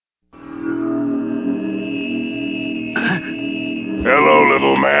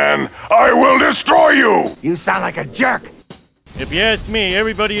little man. I will destroy you! You sound like a jerk. If you ask me,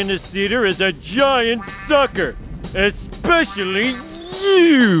 everybody in this theater is a giant sucker. Especially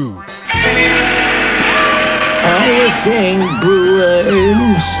you. I was saying,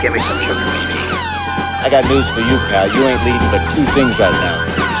 Brewers. Give me some sugar, baby. I got news for you, pal. You ain't leading but two things right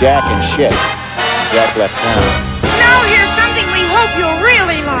now. Jack and shit. Jack left town. Now here's something we hope you'll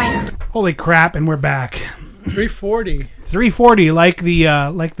really like. Holy crap, and we're back. 340. 340, like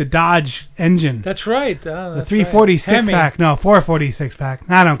the Dodge engine. That's right. That's the 340 right. six-pack. No, 440 six-pack.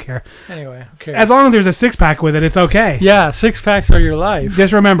 I don't care. Anyway, okay. As long as there's a six-pack with it, it's okay. Yeah, six-packs are your life.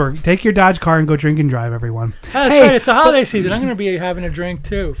 Just remember, take your Dodge car and go drink and drive, everyone. That's right. It's the holiday season. I'm going to be having a drink,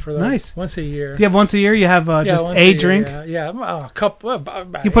 too, for nice. Once a year. Do you have once a year? You have just a drink? Yeah, a cup.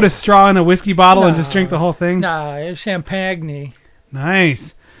 You put a straw in a whiskey bottle and just drink the whole thing? Nah, it's champagne. Nice.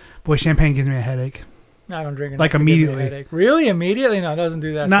 Boy, champagne gives me a headache. No, I don't drink it. Like immediately. Really? Immediately? No, it doesn't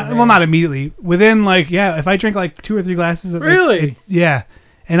do that. Well, not immediately. Within if I drink like 2 or 3 glasses. Really? Yeah.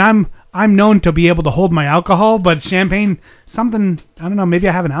 And I'm known to be able to hold my alcohol, but champagne, something, I don't know, maybe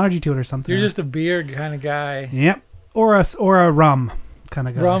I have an allergy to it or something. You're just a beer kind of guy. Yep. Or a rum kind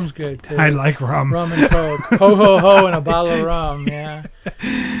of guy. Rum's good too. I like rum. Rum and Coke. Ho ho ho and a bottle of rum. Yeah.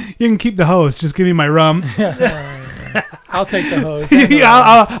 You can keep the hose. Just give me my rum. I'll take the hose.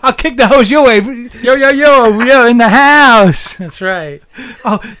 Yeah, I'll kick the hose your way. Yo, in the house. That's right.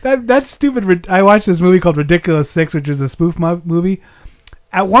 Oh, that's stupid. I watched this movie called Ridiculous Six, which is a spoof movie.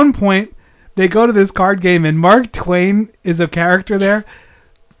 At one point, they go to this card game, and Mark Twain is a character there,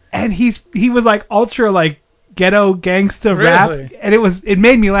 and he was like ultra like ghetto gangsta rap, and it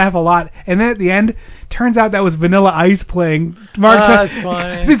made me laugh a lot. And then at the end, turns out that was Vanilla Ice playing Mark Twain. That's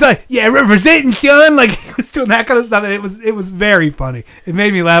funny. He's like, yeah, representing Sean, like he was doing that kind of stuff, and it was very funny. It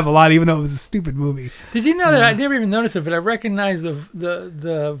made me laugh a lot, even though it was a stupid movie. Did you know that I never even noticed it, but I recognized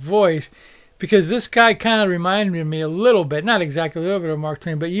the voice because this guy kind of reminded me a little bit, not exactly a little bit of Mark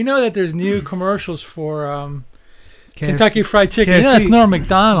Twain, but you know that there's new commercials for Kentucky Fried Chicken. You know that's Norm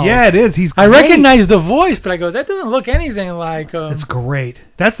Macdonald. Yeah, it is. He's great. I recognize the voice, but I go, that doesn't look anything like him. That's great.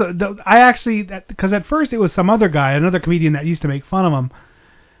 Because at first it was some other guy, another comedian that used to make fun of him.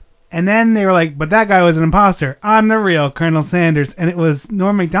 And then they were like, but that guy was an imposter. I'm the real Colonel Sanders. And it was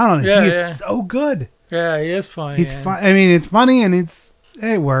Norm Macdonald. Yeah, he is so good. Yeah, he is funny. He's I mean, it's funny and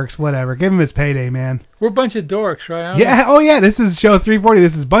it works. Whatever. Give him his payday, man. We're a bunch of dorks, right? Yeah. Oh, yeah. This is show 340.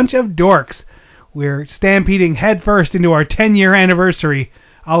 This is Bunch of Dorks. We're stampeding headfirst into our 10-year anniversary.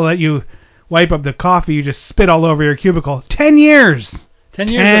 I'll let you wipe up the coffee you just spit all over your cubicle. 10 years! 10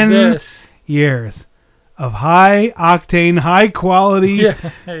 years of this. Years of high-octane, high-quality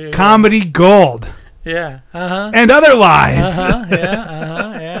comedy gold. Yeah, And other lies.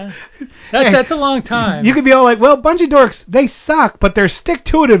 Yeah. That's a long time. You could be all like, well, Bunch of Dorks, they suck, but their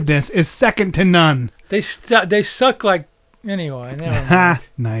stick-to-itiveness is second to none. They suck like... Anyway, never mind.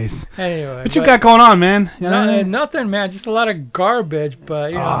 Nice. Anyway, what you got going on, man? Nothing, man. Just a lot of garbage,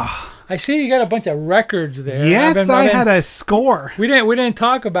 but you know, I see you got a bunch of records there. Yes, I had a score. We didn't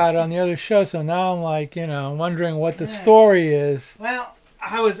talk about it on the other show, so now I'm like, wondering what the story is. Well,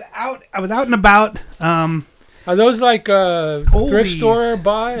 I was out and about. Are those like thrift store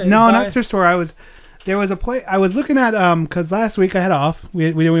buy? No, not thrift store. There was a place I was looking at because last week I had off.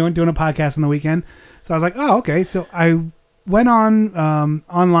 We went doing a podcast on the weekend, so I was like, oh, okay. So I went on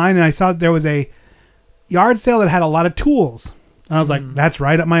online and I saw there was a yard sale that had a lot of tools, and I was like, that's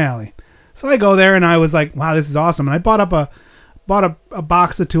right up my alley. So I go there and I was like, wow, this is awesome. And I bought a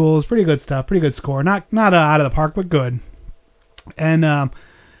box of tools, pretty good stuff, pretty good score, not out of the park, but good. And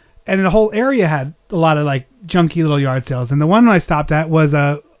the whole area had a lot of like junky little yard sales. And the one I stopped at was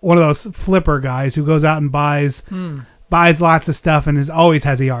one of those flipper guys who goes out and buys lots of stuff and always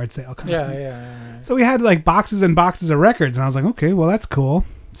has a yard sale. Yeah. So we had like boxes and boxes of records, and I was like, okay, well that's cool.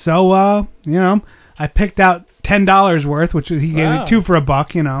 So I picked out $10 worth, which he gave me 2 for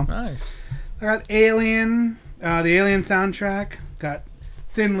 $1. Nice. I got Alien, the Alien soundtrack. Got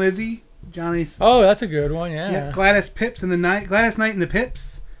Thin Lizzy, Johnny's. Oh, that's a good one. Yeah. Gladys Knight and the Pips.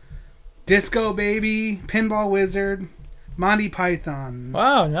 Disco Baby, Pinball Wizard, Monty Python.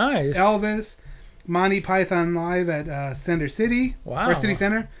 Wow, nice. Elvis, Monty Python Live at Center City. Wow. Or City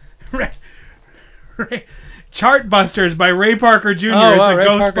Center. Chartbusters by Ray Parker Jr. Oh, wow, it's Ray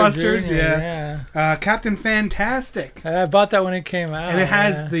Ghostbusters. Parker Jr., yeah. Captain Fantastic. I bought that when it came out. And it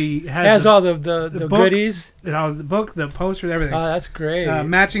has all the goodies. It has the book, the poster, everything. Oh, that's great.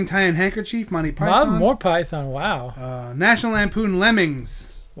 Matching Tie and Handkerchief, Monty Python. More Python, wow. National Lampoon Lemmings.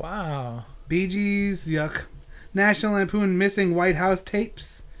 Wow. Bee Gees, yuck. National Lampoon Missing White House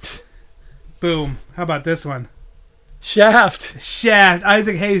Tapes. Boom. How about this one? Shaft. Shaft.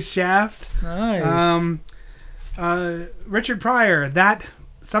 Isaac Hayes' Shaft. Nice. Richard Pryor. That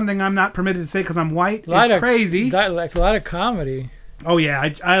something I'm not permitted to say because I'm white. It's crazy. Like a lot of comedy. Oh yeah,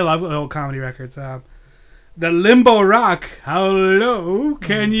 I love old comedy records. The Limbo Rock. How low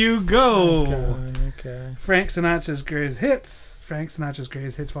can you go? Okay. Frank Sinatra's Greatest Hits. Frank Sinatra's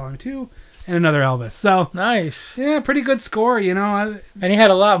Greatest Hits Volume 2. And another Elvis. So nice. Yeah, pretty good score, you know. And he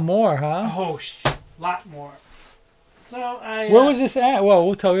had a lot more, huh? Oh, lot more. So where was this at? Well,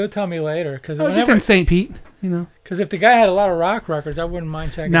 you'll tell me later. Cause just in St. Pete, you know. Because if the guy had a lot of rock records, I wouldn't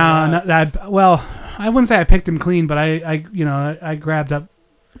mind checking it out. I wouldn't say I picked him clean, but I grabbed up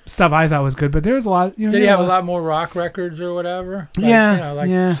stuff I thought was good. But there was a lot. You know, did he have a lot more rock records or whatever? Like, yeah, like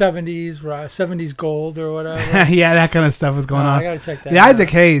 70s gold or whatever. Yeah, that kind of stuff was going on. I gotta check that. Isaac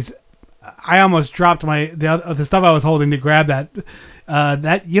Hayes. I almost dropped the stuff I was holding to grab that.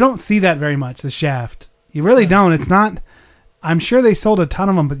 That you don't see that very much. The Shaft. You really don't. It's not. I'm sure they sold a ton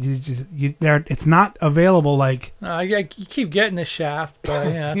of them, but it's not available. Like you keep getting the Shaft, but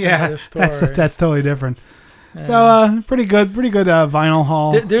that's another story. That's totally different. So pretty good vinyl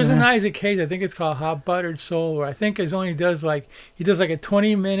haul. There's an Isaac Hayes. I think it's called Hot Buttered Soul, where I think he does like a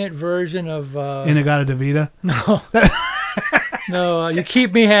 20-minute version of In-A-Gadda-Da-Vida. No. No, You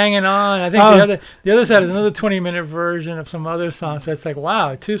Keep Me Hanging On. I think the other side is another 20-minute version of some other song. So it's like,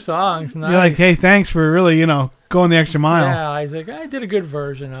 wow, 2 songs. Nice. You're like, hey, thanks for really, going the extra mile. Yeah, Isaac. I did a good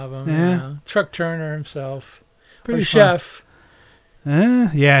version of him. Yeah. Chuck Turner himself. Pretty Chef.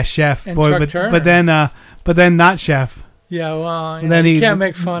 Yeah, Chef. And Boy, Chuck Turner. but then not Chef. Yeah, well, then you can't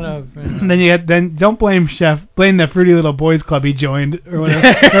make fun of. Then don't blame Chef. Blame the Fruity Little Boys Club he joined or whatever.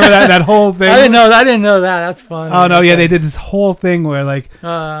 Remember that whole thing? I didn't know that. That's fun. Oh no, yeah, they did this whole thing where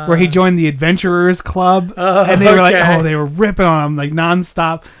where he joined the Adventurers Club, and they were they were ripping on him like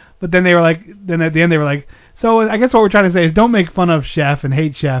nonstop. But then they were then at the end they were like, so I guess what we're trying to say is don't make fun of Chef and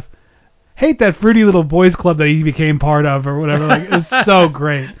hate Chef. Hate that Fruity Little Boys Club that he became part of or whatever. It was so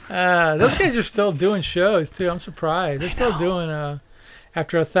great. Those guys are still doing shows too. I'm surprised. They're still doing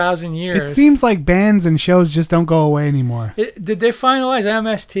after 1,000 years. It seems like bands and shows just don't go away anymore. Did they finalize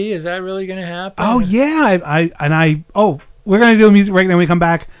MST? Is that really going to happen? Oh yeah, we're gonna do a music break. Then we come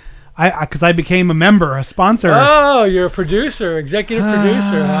back. Because I became a member, a sponsor. Oh, you're a producer, executive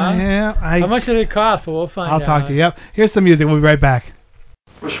producer, huh? Yeah. How much did it cost? Well, we'll find out. I'll talk to you. Yep. Here's some music. We'll be right back.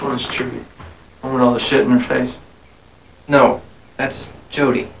 Which one's Trudy? One with all the shit in her face? No, that's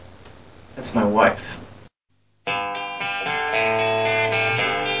Jody. That's my wife.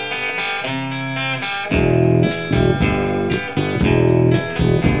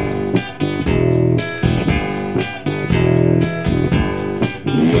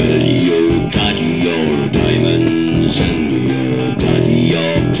 Well, you got your diamonds and you got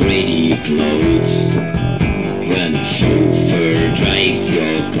your pretty clothes. When a chauffeur drives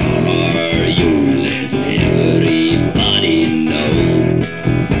your car, you let everybody know.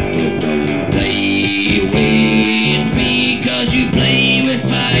 But don't play with me, 'cause you play with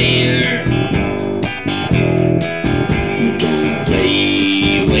fire. Don't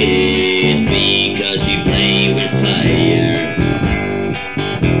play with me, 'cause you play with fire.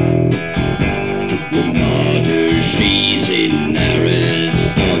 Your mother, she's in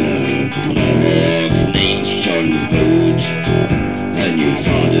Arizona, Dog Nation Road, and your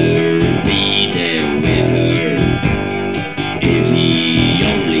father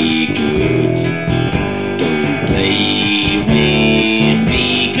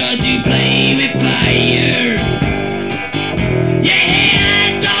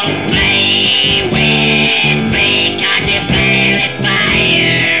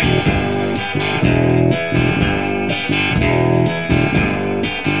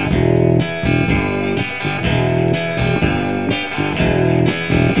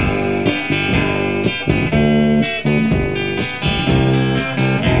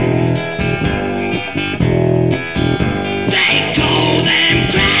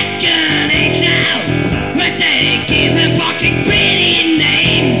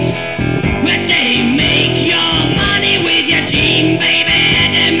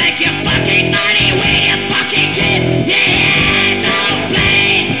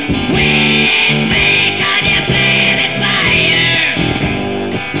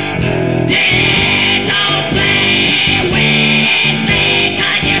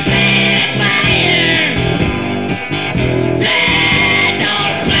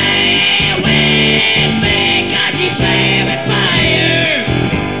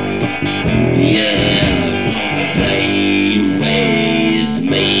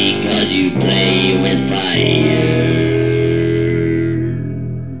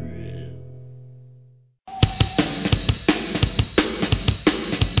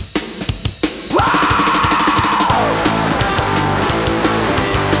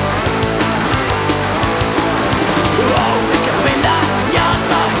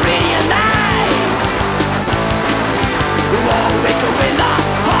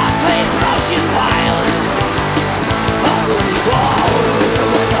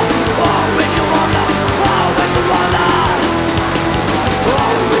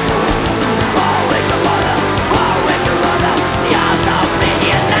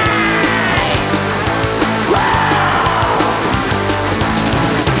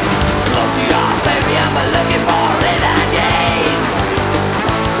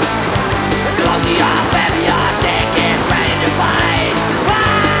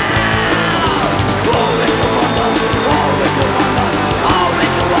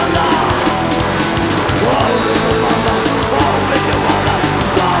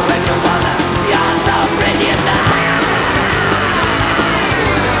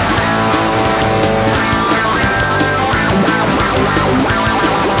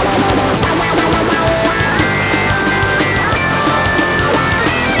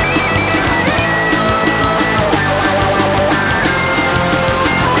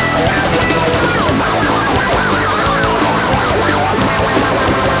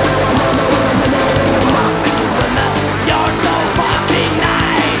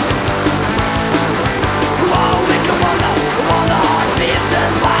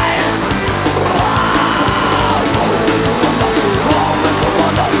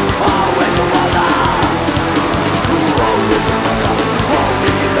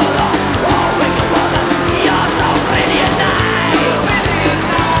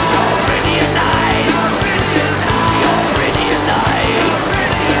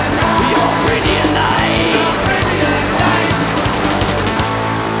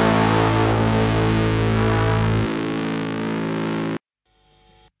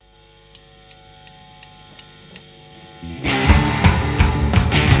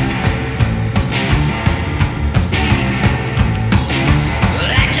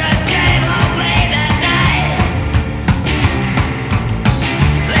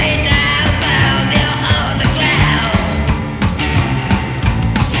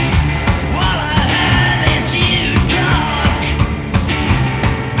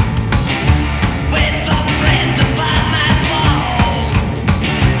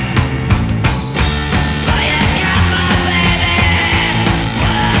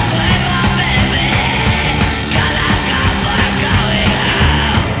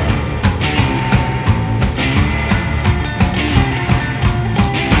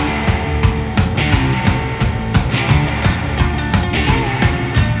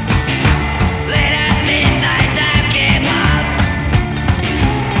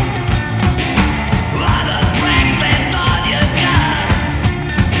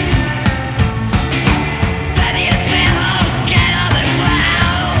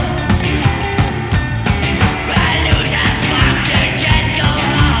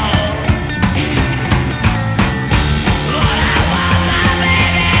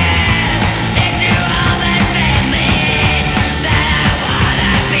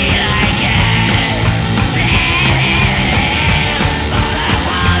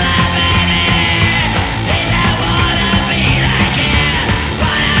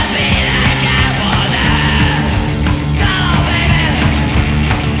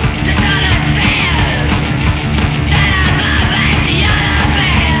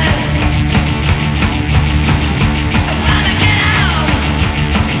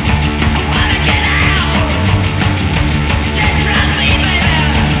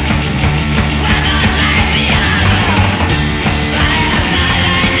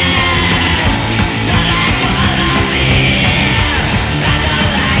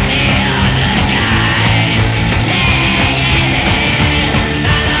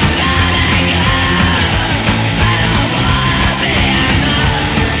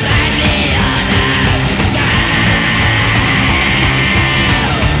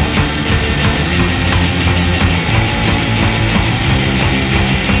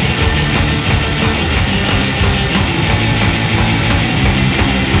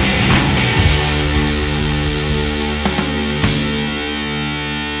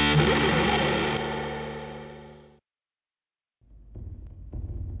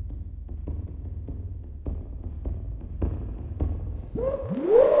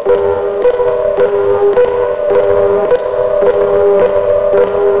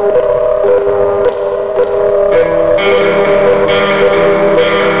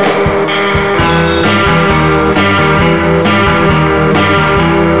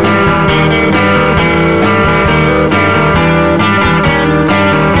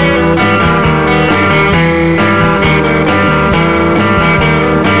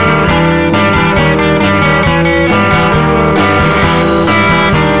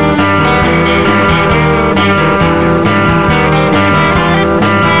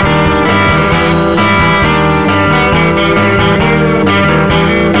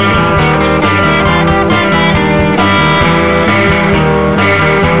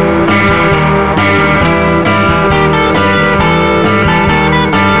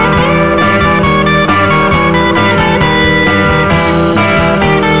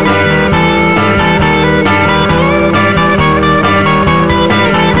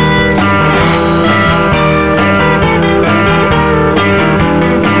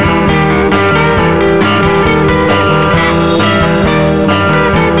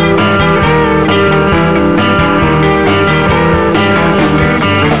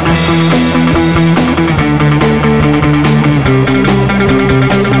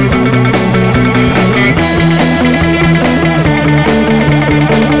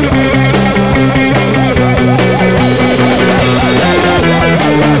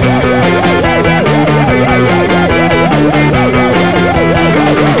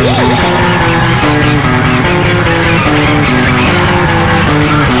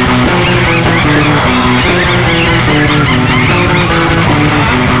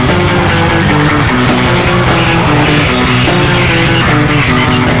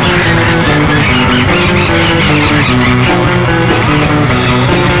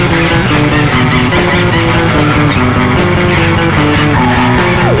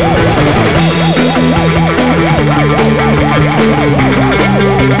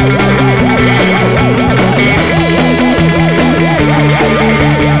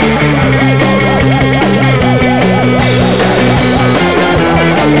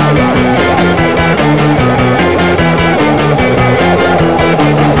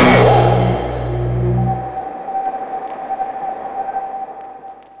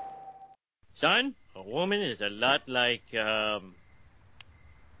lot like a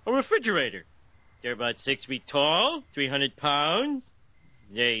refrigerator. They're about 6 feet tall, 300 pounds.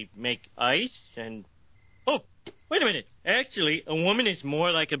 They make ice and... Oh, wait a minute. Actually, a woman is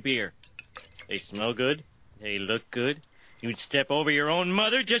more like a beer. They smell good. They look good. You'd step over your own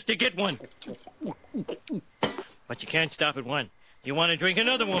mother just to get one. But you can't stop at one. You want to drink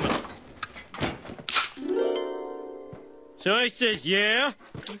another woman. So I says, yeah,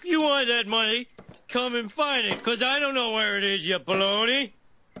 if you want that money, come and find it, 'cause I don't know where it is, you baloney.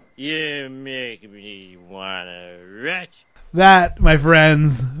 You make me wanna retch. That, my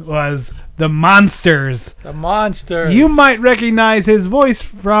friends, was The Monsters. The Monsters. You might recognize his voice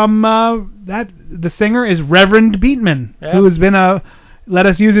from the singer is Reverend Beatman, who has been let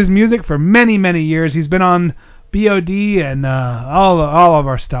us use his music for many, many years. He's been on BOD and all of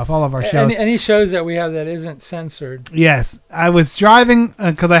our stuff, all of our shows. Any shows that we have that isn't censored. Yes, I was driving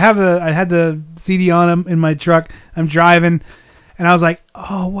because I had the CD on him in my truck. I'm driving, and I was like,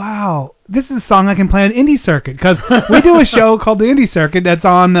 oh wow, this is a song I can play on Indie Circuit, because we do a show called the Indie Circuit that's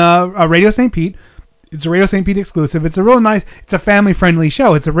on Radio St. Pete. It's a Radio St. Pete exclusive. It's a real nice, it's a family-friendly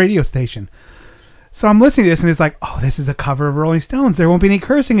show. It's a radio station. So I'm listening to this, and it's like, oh, this is a cover of Rolling Stones. There won't be any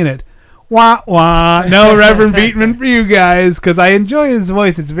cursing in it. Wah, wah. No Reverend Beatman for you guys, because I enjoy his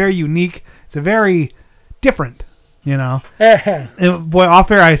voice. It's very unique. It's a very different, you know. And boy,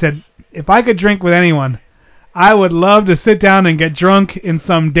 off air, I said, if I could drink with anyone, I would love to sit down and get drunk in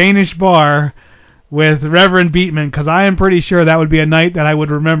some Danish bar with Reverend Beatman, because I am pretty sure that would be a night that I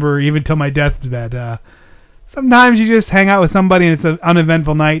would remember even till my deathbed. Sometimes you just hang out with somebody and it's an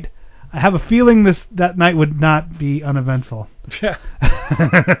uneventful night. I have a feeling that night would not be uneventful. Yeah.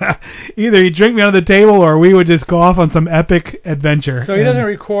 Either he'd drink me under the table or we would just go off on some epic adventure. So he doesn't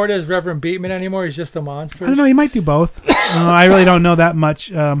record as Reverend Beatman anymore? He's just a monster? I don't know. He might do both. I really don't know that much.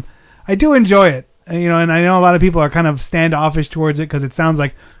 I do enjoy it. You know, and I know a lot of people are kind of standoffish towards it because it sounds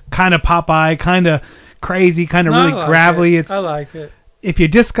like kind of Popeye, kind of crazy, kind of really gravelly. I like it. If you're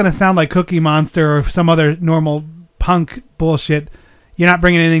just going to sound like Cookie Monster or some other normal punk bullshit, you're not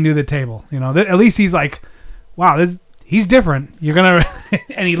bringing anything to the table. You know, at least he's like, wow, he's different. You're gonna,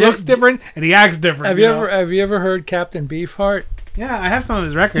 and he looks different, and he acts different. Have you ever heard Captain Beefheart? Yeah, I have some of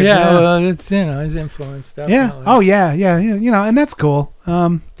his records. Yeah, well, it's his influence. Definitely. Yeah. Oh yeah, you know, and that's cool.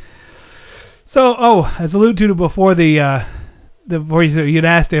 So, as alluded to before, before you'd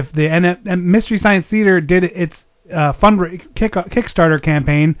asked if the Mystery Science Theater did its Kickstarter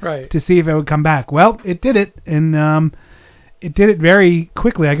campaign to see if it would come back. Well, it did it, and it did it very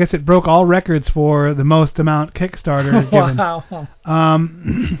quickly. I guess it broke all records for the most amount Kickstarter given. Wow.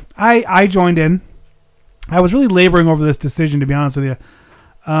 I joined in. I was really laboring over this decision, to be honest with you.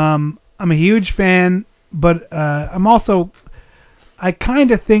 I'm a huge fan, but I'm also... I kind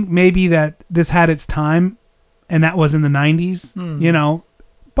of think maybe that this had its time, and that was in the 90s, you know.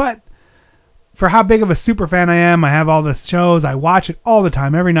 But for how big of a super fan I am, I have all the shows. I watch it all the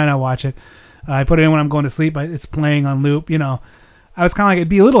time. Every night I watch it. I put it in when I'm going to sleep. It's playing on loop, you know. I was kind of like, it'd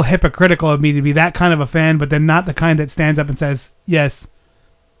be a little hypocritical of me to be that kind of a fan, but then not the kind that stands up and says, yes,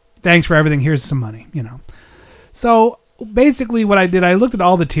 thanks for everything, here's some money, you know. So basically what I did, I looked at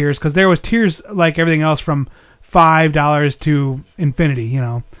all the tiers, because there was tiers like everything else from $5 to infinity, you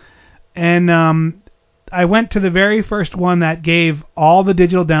know. And I went to the very first one that gave all the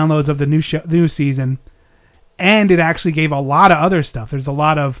digital downloads of the new season, and it actually gave a lot of other stuff. There's a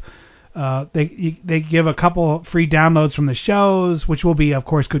lot of they give a couple free downloads from the shows, which will be, of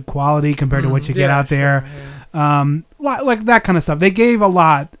course, good quality compared to what you get out there. Yeah. Like that kind of stuff. They gave a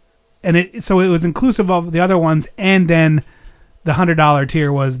lot, and so it was inclusive of the other ones, and then the $100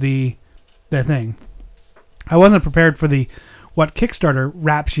 tier was the thing. I wasn't prepared for what Kickstarter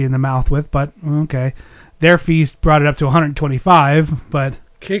wraps you in the mouth with, but okay. Their fees brought it up to $125, but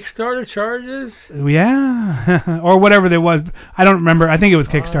Kickstarter charges? Yeah, or whatever there was. I don't remember. I think it was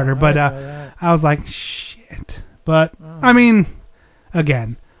Kickstarter, but I was like, shit. But I mean,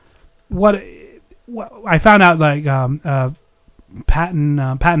 again, what I found out, like Patton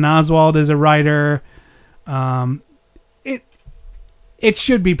Oswalt is a writer. It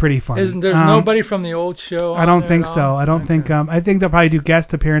should be pretty fun. Isn't there nobody from the old show? I don't think so. I don't think. I think they'll probably do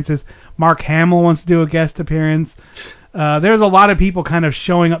guest appearances. Mark Hamill wants to do a guest appearance. There's a lot of people kind of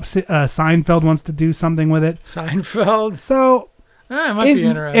showing up. Seinfeld wants to do something with it. Seinfeld. So it might be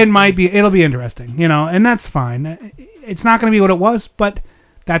interesting. It might be. It'll be interesting, you know, and that's fine. It's not going to be what it was, but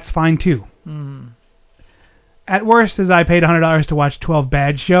that's fine too. At worst, is I paid $100 to watch 12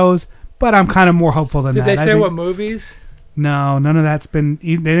 bad shows, but I'm kind of more hopeful than that. Did they say what movies? No, none of that's been.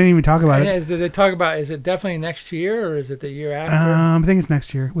 They didn't even talk about it. Did they talk about? Is it definitely next year or is it the year after? I think it's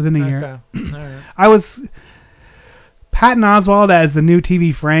next year, within a year. All right. Patton Oswalt as the new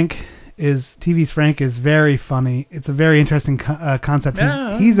TV's Frank is very funny. It's a very interesting concept.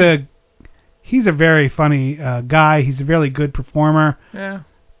 Yeah. He's a very funny guy. He's a really good performer. Yeah.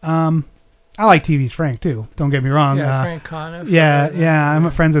 I like TV's Frank too. Don't get me wrong. Yeah, Frank Conniff. Yeah.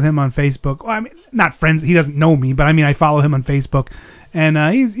 I'm friends with him on Facebook. Well, I mean, not friends. He doesn't know me, but I mean, I follow him on Facebook, and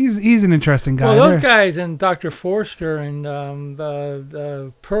he's an interesting guy. Well, those guys and Dr. Forster and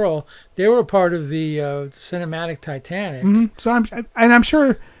Pearl, they were part of the cinematic Titanic. Mm-hmm. So I'm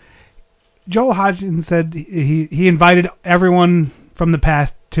sure Joel Hodgson said he invited everyone from the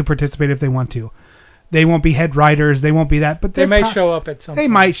past to participate if they want to. They won't be head writers. They won't be that, but they may show up at some point. They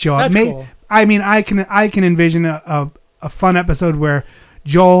might show up. That's cool. I mean, I can envision a fun episode where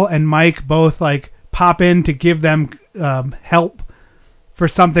Joel and Mike both like pop in to give them help for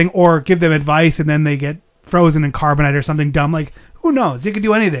something or give them advice, and then they get frozen in carbonite or something dumb. Like, who knows? You could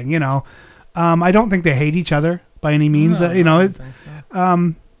do anything, you know. I don't think they hate each other by any means. No, you know, I don't think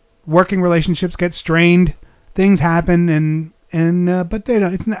so. Working relationships get strained. Things happen, and but they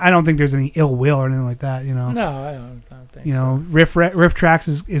don't. I don't think there's any ill will or anything like that. You know. No, I don't think. You know, Riff Tracks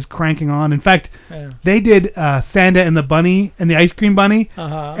is cranking on. In fact, Yeah. they did Santa and the Bunny and the Ice Cream Bunny,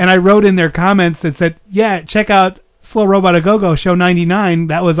 Uh-huh. and I wrote in their comments that said, "Yeah, check out Slow Robot A Go-Go Show 99.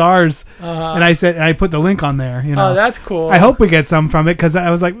 That was ours." Uh-huh. And I put the link on there. You know. Oh, that's cool. I hope we get some from it because I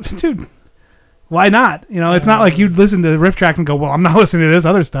was like, dude, why not? You know, it's not like you'd listen to Riff Tracks and go, well, I'm not listening to this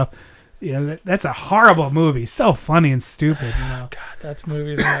other stuff. You know, that's a horrible movie. So funny and stupid. You know. God, that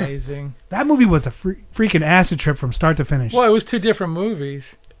movie's amazing. That movie was a freaking acid trip from start to finish. Well, it was two different movies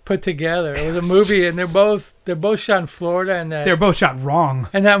put together. It was a movie, and they're both shot in Florida, and They're both shot wrong.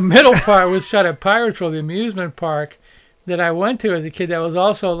 And that middle part was shot at Pirates World, the amusement park that I went to as a kid. That was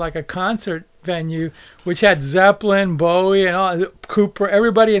also like a concert venue, which had Zeppelin, Bowie, and all Cooper,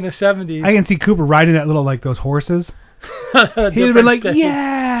 everybody in the 70s. I can see Cooper riding that little like those horses. He'd have been like,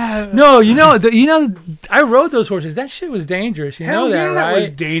 yeah. No, I rode those horses. That shit was dangerous. You Hell know that, yeah, right? that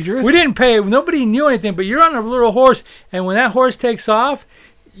was dangerous. We didn't pay. Nobody knew anything, but you're on a little horse, and when that horse takes off,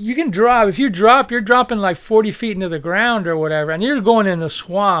 you can drop. If you drop, you're dropping like 40 feet into the ground or whatever, and you're going in the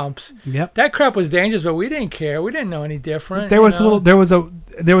swamps. Yep. That crap was dangerous, but we didn't care. We didn't know any different. There was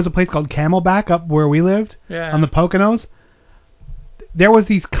there was a place called Camelback up where we lived on the Poconos. There was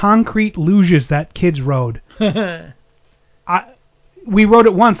these concrete luges that kids rode. We rode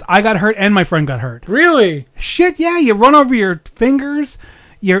it once. I got hurt and my friend got hurt. Really? Shit, yeah. You run over your fingers.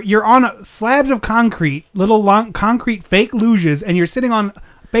 You're on slabs of concrete, little long concrete fake luges, and you're sitting on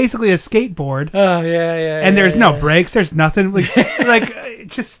basically a skateboard. Oh yeah. And there's no brakes. There's nothing. Like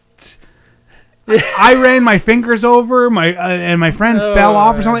just. I ran my fingers over and my friend fell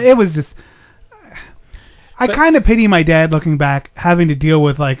off or something. It was just. I kind of pity my dad looking back, having to deal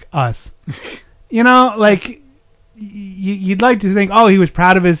with like us. You know, like. You'd like to think, oh, he was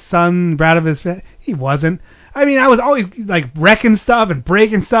proud of his son, proud of his... He wasn't. I mean, I was always, like, wrecking stuff and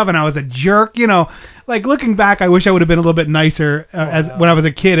breaking stuff, and I was a jerk, you know. Like, looking back, I wish I would have been a little bit nicer when I was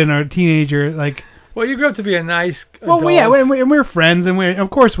a kid and a teenager, like... Well, you grew up to be a nice adult. Well, yeah, and we were friends, and of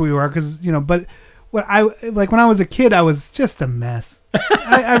course we were, because, you know, but when I was a kid, I was just a mess.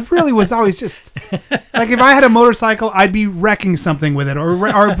 I really was always just... Like, if I had a motorcycle, I'd be wrecking something with it,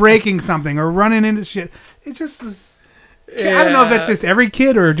 or breaking something, or running into shit. It just was... Yeah. I don't know if that's just every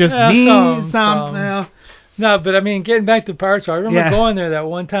kid or just me. Some. No, but I mean, getting back to Pirates, I remember going there that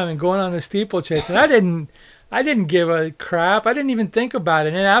one time and going on the steeplechase, and I didn't give a crap. I didn't even think about it.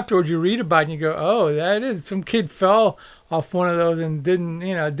 And then afterwards, you read about it and you go, oh, that is some kid fell off one of those and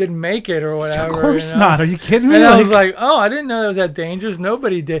didn't make it or whatever. Of course not. Are you kidding me? And I was like, oh, I didn't know it was that dangerous.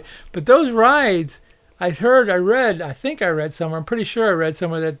 Nobody did. But those rides, I think I read somewhere. I'm pretty sure I read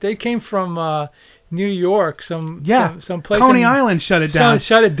somewhere that they came from. New York, some place. Coney Island shut it down.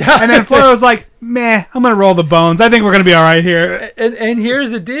 Shut it down. And then Florida was like, meh, I'm going to roll the bones. I think we're going to be all right here. And here's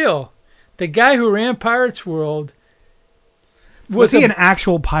the deal. The guy who ran Pirates World... Was he an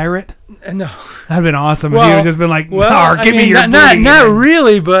actual pirate? No. That would have been awesome if he had just been like, give me your not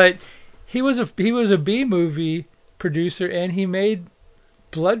really, but he was a B-movie producer, and he made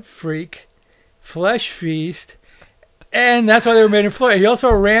Blood Freak, Flesh Feast... And that's why they were made in Florida. He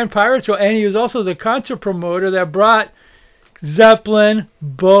also ran Pirates World, and he was also the concert promoter that brought Zeppelin,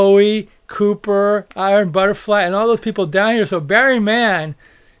 Bowie, Cooper, Iron Butterfly, and all those people down here. So Barry Mann,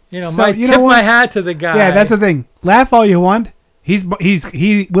 tip my hat to the guy. Yeah, that's the thing. Laugh all you want.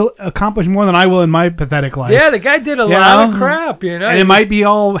 He will accomplish more than I will in my pathetic life. Yeah, the guy did a lot of crap, And it might be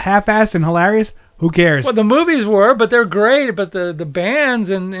all half-assed and hilarious. Who cares? Well, the movies were, but they're great. But the bands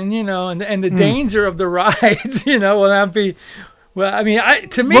and the danger of the rides, will not be Well, I mean,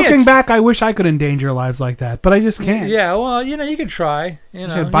 to me, looking back, I wish I could endanger lives like that, but I just can't. Yeah, well, you could try. You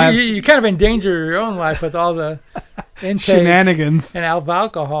kind of endanger your own life with all the intake shenanigans and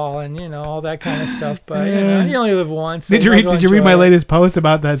alcohol and all that kind of stuff. But you only live once. Did you read my latest post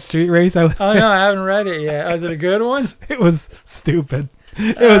about that street race? Oh no, I haven't read it yet. Was it a good one? It was stupid.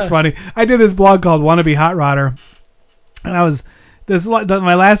 It was funny. I did this blog called Wannabe Hot Rodder, and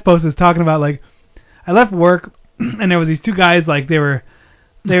my last post is talking about like I left work. And there was these two guys like they were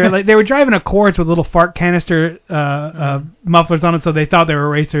driving a Quartz with little fart canister mufflers on it, so they thought they were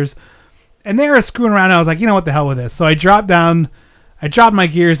racers. And they were screwing around. And I was like, you know what, the hell with this. So I dropped my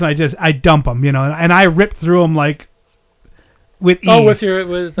gears and I dump them, and I ripped through them like with ease. Oh, with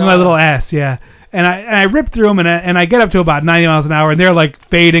my little ass, yeah. And I ripped through them and I get up to about 90 miles an hour and they're like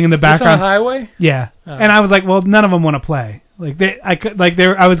fading in the background. Just on the highway? Yeah. Oh. And I was like, well, none of them want to play. Like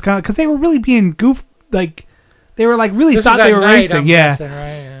because they were really being like. They were like really thought they were racing, yeah. Guessing,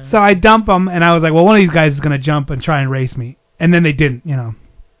 right? Yeah. So I dump them, and I was like, well, one of these guys is gonna jump and try and race me, and then they didn't,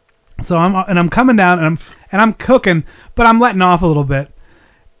 So I'm coming down, and I'm cooking, but I'm letting off a little bit,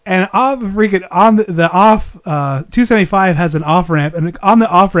 and on the off 275 has an off ramp, and on the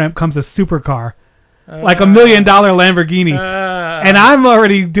off ramp comes a supercar, like $1 million Lamborghini, and I'm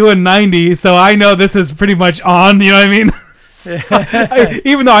already doing 90, so I know this is pretty much on, you know what I mean?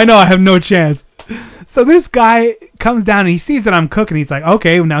 Even though I know I have no chance. So this guy comes down and he sees that I'm cooking. He's like,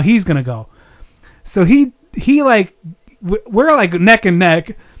 okay, well, now he's gonna go. So he like we're like neck and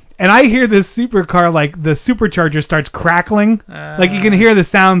neck, and I hear this supercar like the supercharger starts crackling, like you can hear the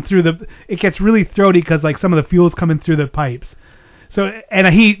sound through it gets really throaty because like some of the fuel's coming through the pipes. So and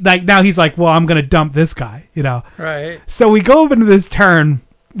now he's like, well, I'm gonna dump this guy, Right. So we go over to this turn,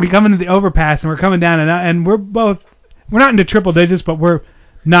 we come into the overpass, and we're coming down, and we're not into triple digits, but we're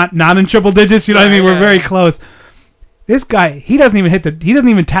not in triple digits, you know what I mean? We're very close. This guy, he doesn't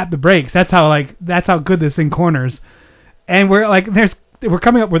even tap the brakes. That's how good this thing corners. And we're like, we're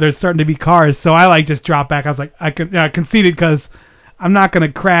coming up where there's starting to be cars, so I like just drop back. I was like, I conceded because I'm not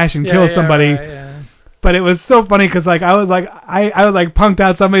gonna crash and kill somebody. Right, yeah. But it was so funny because like I was like punked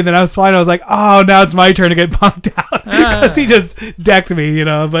out somebody, then I was flying. I was like, oh, now it's my turn to get punked out because he just decked me,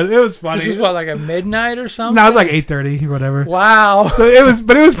 But it was funny. This is what, like a midnight or something? No, it was like 8:30 or whatever. Wow. So it was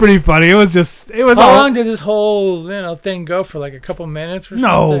pretty funny. It was. How long did this whole thing go for? Like a couple minutes or something?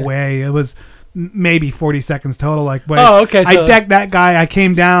 No way. It was maybe 40 seconds total. Like, oh, okay. I decked that guy. I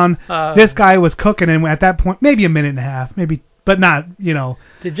came down. This guy was cooking, and at that point, maybe a minute and a half, maybe. But not,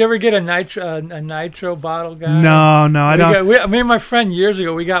 Did you ever get a nitro bottle guy? No, I don't. Me and my friend years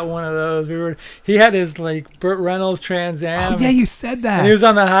ago, we got one of those. He had his like Burt Reynolds Trans Am. Oh yeah, you said that. And he was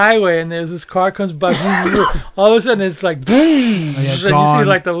on the highway, and there's this car comes by. All of a sudden, it's like boom. Oh, yeah, you see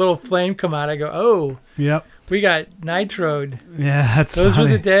like the little flame come out. I go, oh. Yep. We got nitroed. Yeah, those were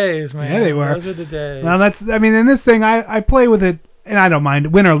the days, man. Yeah, they were. Those were the days. Well, in this thing, I play with it. And I don't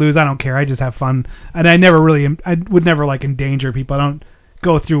mind, win or lose, I don't care. I just have fun, and I would never like endanger people. I don't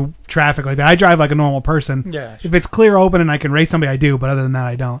go through traffic like that. I drive like a normal person. Yeah. Sure. If it's clear open and I can race somebody, I do. But other than that,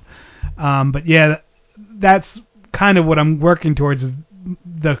 I don't. But yeah, that's kind of what I'm working towards. Is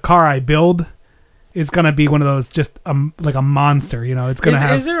the car I build is gonna be one of those just like a monster. It's gonna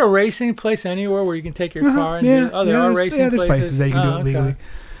have. Is there a racing place anywhere where you can take your car and do? Oh, there are racing there's places that you can do it legally. Okay.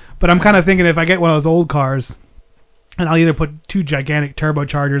 But I'm kind of thinking if I get one of those old cars. And I'll either put 2 gigantic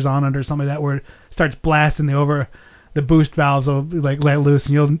turbochargers on it or something like that where it starts blasting the boost valves will like let loose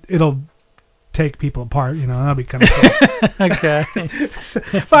and it'll take people apart. That'll be kind of cool. Okay.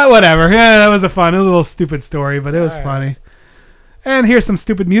 But whatever. Yeah, that was a little stupid story, but it was funny. And here's some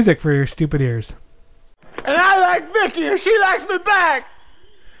stupid music for your stupid ears. And I like Vicky, and she likes me back.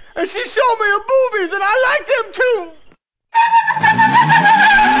 And she showed me her boobies, and I like them too.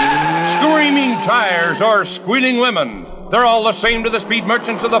 Screaming tires or squealing women, they're all the same to the speed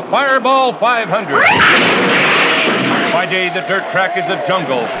merchants of the Fireball 500. By day, the dirt track is a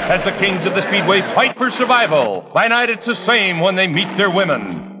jungle as the kings of the speedway fight for survival. By night, it's the same when they meet their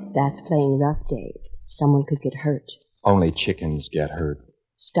women. That's playing rough, Dave. Someone could get hurt. Only chickens get hurt.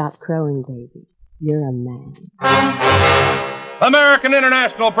 Stop crowing, baby. You're a man. American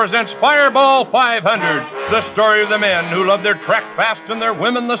International presents Fireball 500, the story of the men who love their track fast and their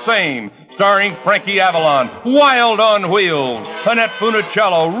women the same. Starring Frankie Avalon, wild on wheels, Annette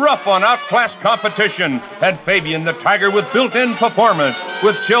Funicello, rough on outclass competition, and Fabian the Tiger with built-in performance,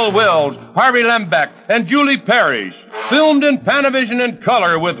 with Chill Wills, Harvey Lembeck, and Julie Parrish. Filmed in Panavision in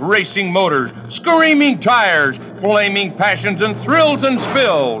color with racing motors, screaming tires, flaming passions, and thrills and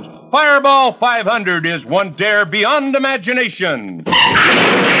spills. Fireball 500 is one dare beyond imagination.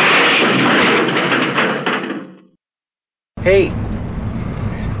 Hey,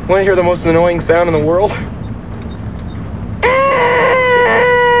 want to hear the most annoying sound in the world?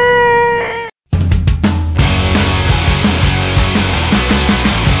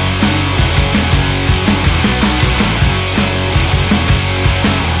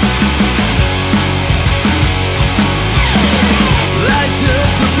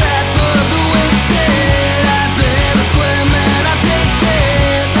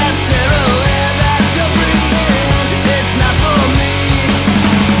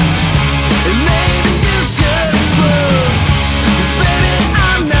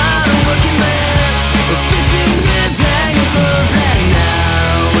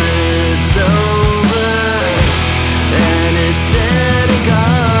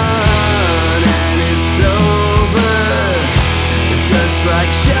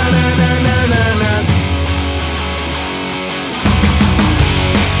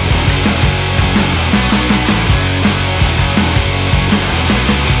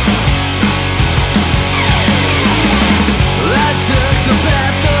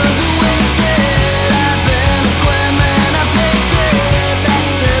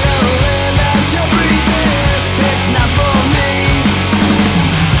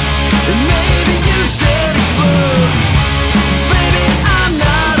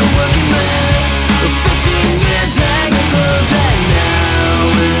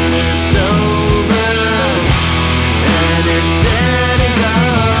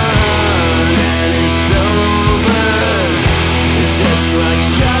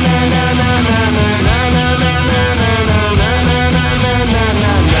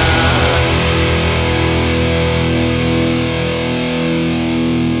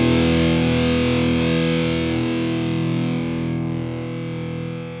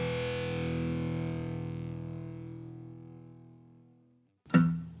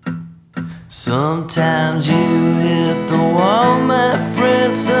 Sometimes you hit the wall, my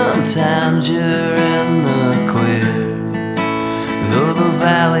friend, sometimes you're in the clear. Though the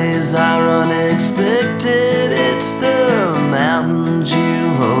valleys are unexpected, it's the mountains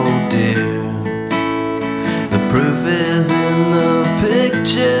you hold dear. The proof is in the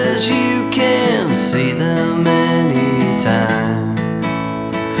pictures, you can see them anytime.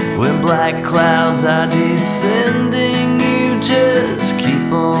 When black clouds are descending, you just keep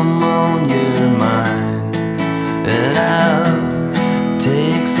them on your mind. And I'll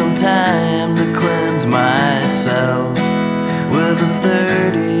take some time to cleanse myself with a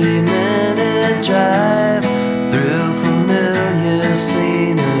 30-minute drive through familiar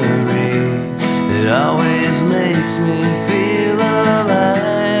scenery. It always makes me feel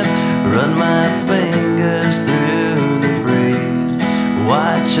alive. Run my fingers through the breeze,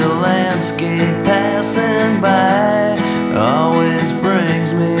 watch a landscape passing by. Always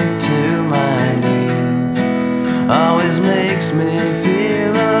brings me to my knees, always makes me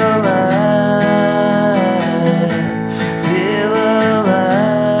feel alive, feel alive.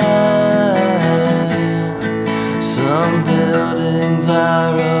 Some buildings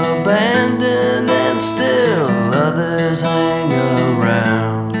are abandoned and still others hang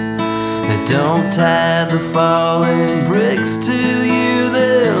around. They don't tie the falling bricks to you,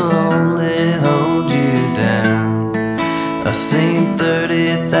 they'll only hold you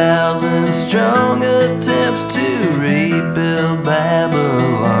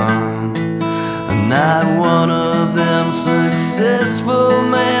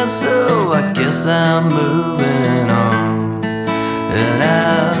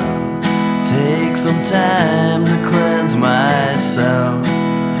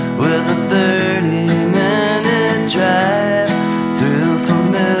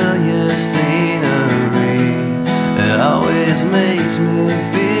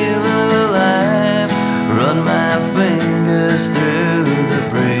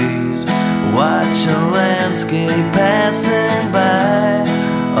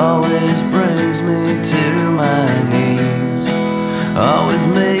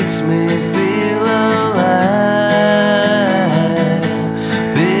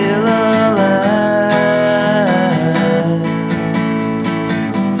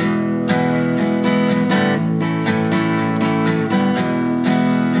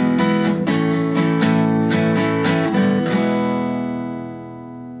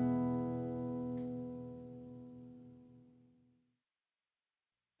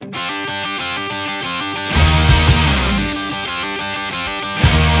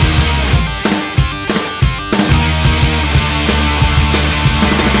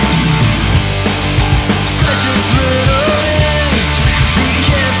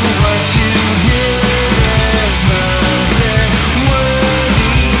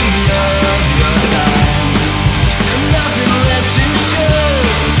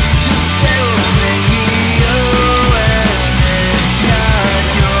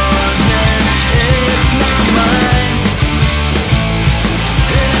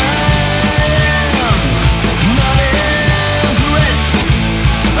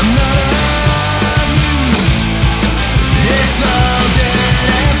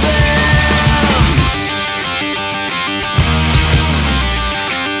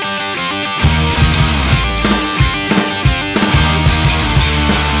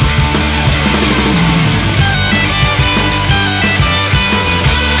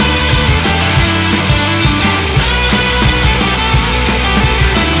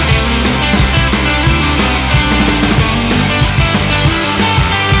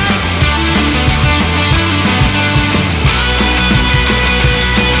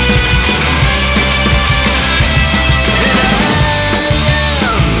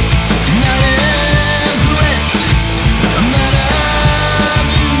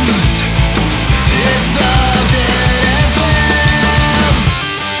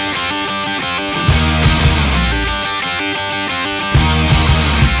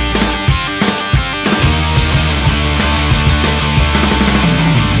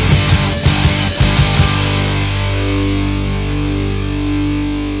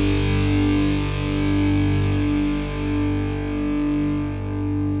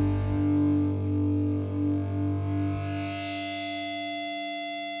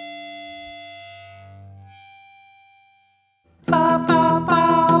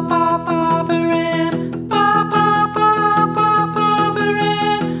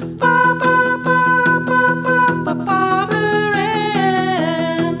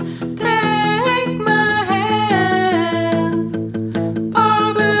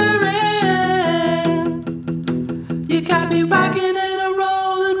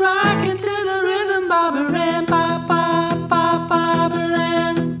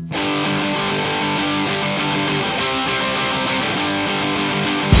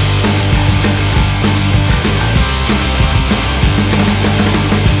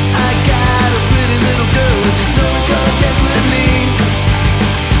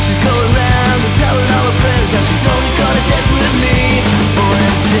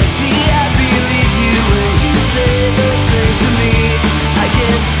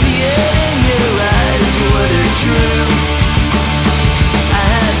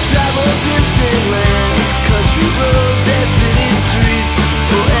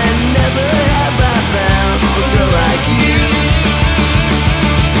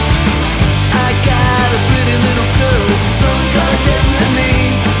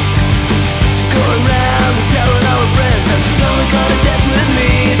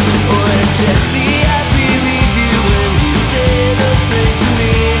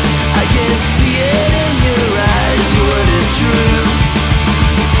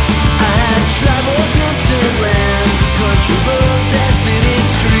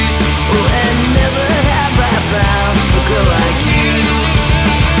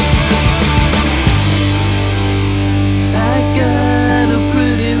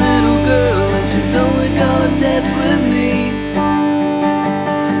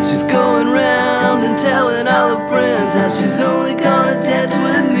girlfriends, how she's only gonna dance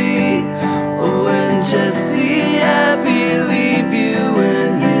with me. Oh, and Jessie, I believe you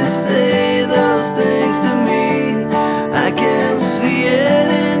when you say those things to me. I can see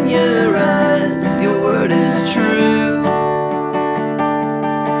it in your eyes, your word is true.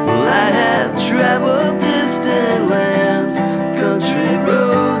 Well, I have traveled distant lands, country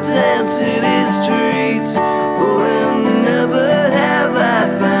roads and city streets. Oh, and never have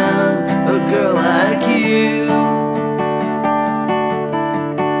I found a girl like you.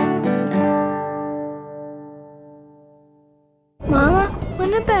 Mama,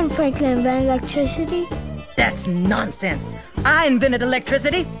 when did Ben Franklin invent electricity? That's nonsense. I invented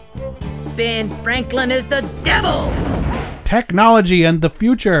electricity. Ben Franklin is the devil. Technology and the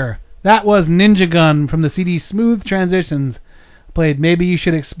future. That was Ninja Gun from the CD Smooth Transitions. Played Maybe You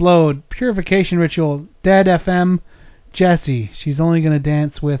Should Explode, Purification Ritual, Dead FM, Jessie. She's only going to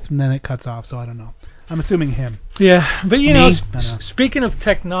dance with, and then it cuts off, so I don't know. I'm assuming him. Yeah, but you Me? know, I know. speaking of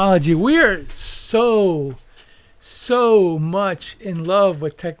technology, we are so much in love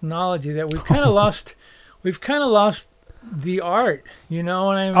with technology that we've kind of lost the art, you know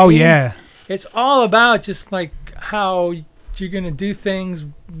what I mean? Oh, yeah. It's all about just like how you're going to do things,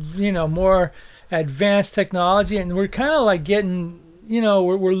 you know, more advanced technology, and we're kind of like getting, you know,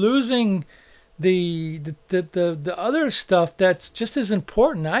 we're losing the other stuff that's just as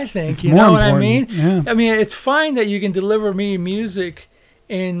important, I think. It's you more know what I important, mean? yeah. I mean, it's fine that you can deliver me music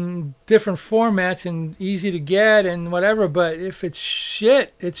in different formats and easy to get and whatever, but if it's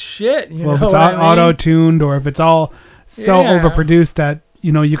shit, it's shit. You Well, know if it's what I mean? auto-tuned, or if it's all so Yeah. overproduced that,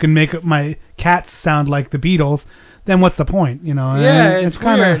 you know, you can make my cats sound like the Beatles, then what's the point, you know? Yeah, And it's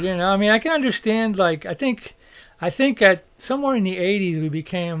kinda, weird, you know. I mean, I can understand, like, I think at somewhere in the 80s we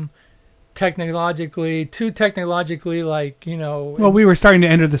became too technologically, like, you know. Well, we were starting to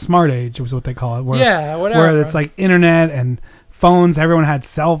enter the smart age, was what they call it. Where, Yeah, whatever. Where it's like internet and phones. Everyone had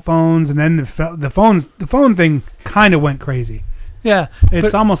cell phones, and then the phone thing kind of went crazy. Yeah,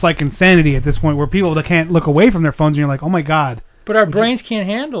 It's almost like insanity at this point, where people that can't look away from their phones, and you're like, oh my god. But our brains can't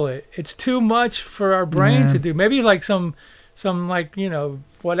handle it. It's too much for our brains Yeah. to do. Maybe like some like, you know,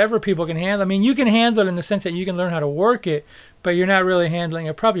 whatever people can handle. I mean, you can handle it in the sense that you can learn how to work it, but you're not really handling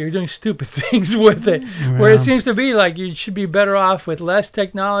it properly. You're doing stupid things with it. Where it seems to be like you should be better off with less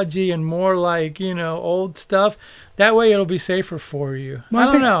technology and more like, you know, old stuff. That way it'll be safer for you. Well,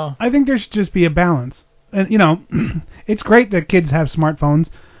 I don't know. I think there should just be a balance. And, you know, it's great that kids have smartphones,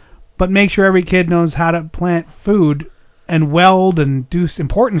 but make sure every kid knows how to plant food and weld and do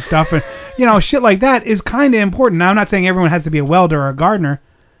important stuff. And, you know, shit like that is kind of important. Now, I'm not saying everyone has to be a welder or a gardener,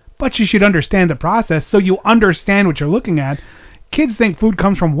 but you should understand the process so you understand what you're looking at. Kids think food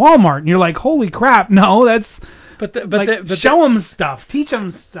comes from Walmart, and you're like, holy crap, no, that's... But show them stuff, teach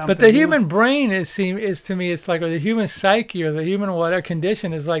them stuff. But the human brain is to me, it's like, or the human psyche or the human whatever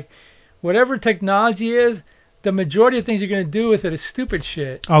condition is like, whatever technology is, the majority of things you're going to do with it is stupid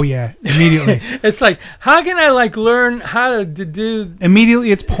shit. Oh, yeah, immediately. It's like, how can I like learn how to do...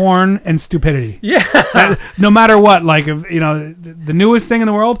 Immediately it's porn and stupidity. Yeah. No matter what, like, you know, the newest thing in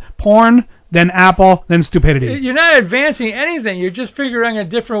the world, porn, then Apple, then stupidity. You're not advancing anything. You're just figuring a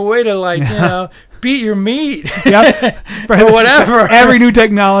different way to, like, you know, beat your meat. Yep. Or whatever. Every new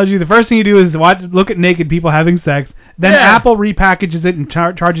technology, the first thing you do is look at naked people having sex. Then Apple repackages it and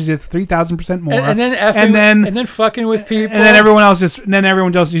charges you 3,000% more. And then fucking with people. And then everyone else just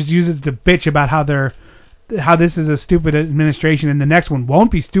uses it to bitch about how this is a stupid administration, and the next one won't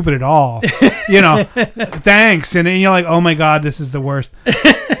be stupid at all. You know, thanks. And then you're like, oh my god, this is the worst.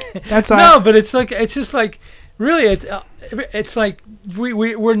 That's no, but it's just like really, it's like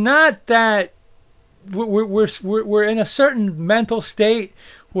we're not that. We're in a certain mental state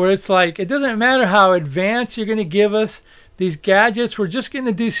where it's like it doesn't matter how advanced you're going to give us these gadgets. We're just going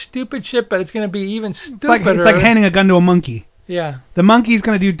to do stupid shit, but it's going to be even stupider. It's like handing a gun to a monkey. Yeah. The monkey's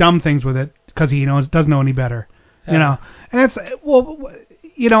going to do dumb things with it because he doesn't know any better. Yeah. You know, and it's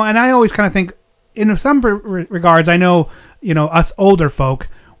you know, and I always kind of think, in some regards, I know, you know, us older folk,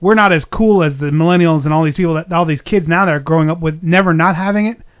 we're not as cool as the millennials and all these people all these kids now that are growing up with never not having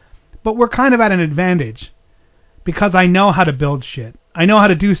it, but we're kind of at an advantage because I know how to build shit. I know how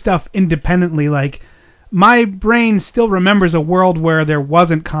to do stuff independently. Like, my brain still remembers a world where there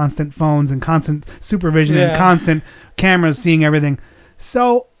wasn't constant phones and constant supervision and constant cameras seeing everything.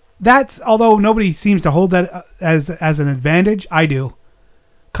 So that's, although nobody seems to hold that as an advantage, I do,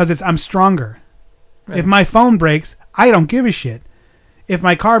 because I'm stronger. Right. If my phone breaks, I don't give a shit. If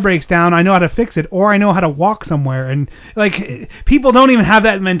my car breaks down, I know how to fix it, or I know how to walk somewhere. And like, people don't even have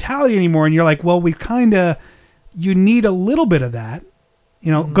that mentality anymore. And you're like, well, you need a little bit of that.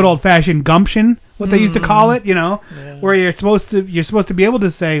 You know, good old-fashioned gumption, what they used to call it, where you're supposed to be able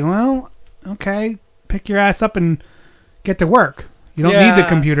to say, well, okay, pick your ass up and get to work. You don't need the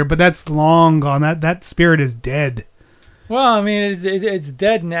computer, but that's long gone. That spirit is dead. Well, I mean, it's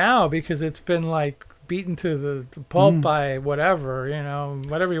dead now because it's been like beaten to the pulp by whatever,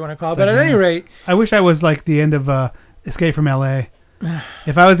 whatever you want to call it. But at any rate, I wish I was like the end of Escape from L.A.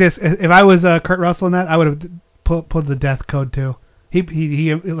 If I was Kurt Russell in that, I would have pulled the death code too.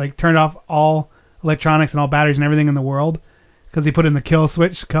 He like turned off all electronics and all batteries and everything in the world because he put in the kill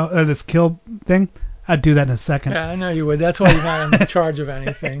switch, this kill thing. I'd do that in a second. Yeah, I know you would. That's why you're not in charge of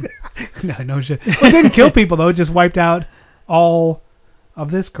anything. No shit. Well, it didn't kill people though. It just wiped out all of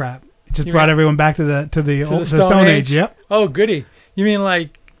this crap. It just brought everyone back to the Stone Age. Yep. Oh, goody. You mean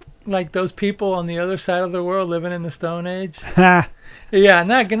like those people on the other side of the world living in the Stone Age? Yeah,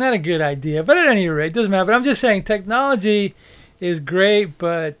 not a good idea. But at any rate, it doesn't matter. But I'm just saying, technology is great,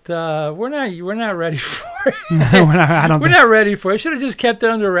 but we're not ready for it. We're not ready for it. Should have just kept it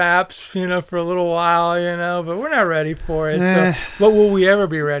under wraps, for a little while, But we're not ready for it. So, but will we ever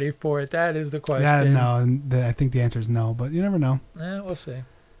be ready for it? That is the question. Yeah, no. I think the answer is no, but you never know. We'll see.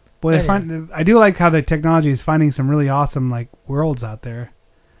 Boy, anyway. I do like how the technology is finding some really awesome worlds out there.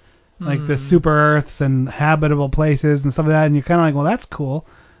 Like the super Earths and habitable places and stuff like that, and you're kind of like, well, that's cool.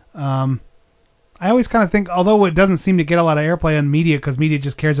 I always kind of think, although it doesn't seem to get a lot of airplay on media because media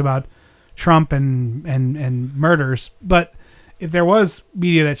just cares about Trump and murders, but if there was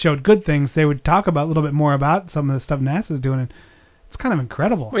media that showed good things, they would talk about a little bit more about some of the stuff NASA's doing. And it's kind of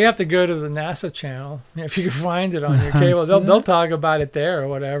incredible. Well, you have to go to the NASA channel if you can find it on your cable. They'll talk about it there or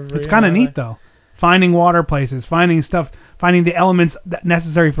whatever. It's kind of neat though, finding water places, finding stuff. Finding the elements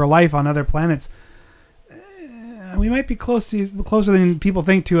necessary for life on other planets. We might be closer than people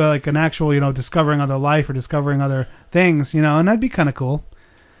think to an actual, discovering other life or discovering other things, and that'd be kind of cool.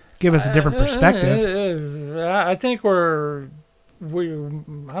 Give us a different perspective. I think I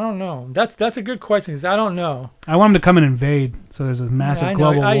don't know. That's a good question because I don't know. I want them to come and invade, so there's a massive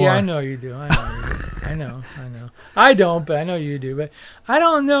global war. Yeah, I know you do. I know. I don't, but I know you do. But I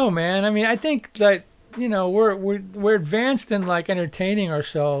don't know, man. I mean, I think that. We're advanced in entertaining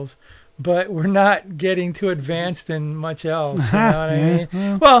ourselves, but we're not getting too advanced in much else. You know what I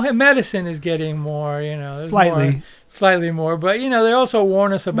mean? Well, medicine is getting more. Slightly more, but they also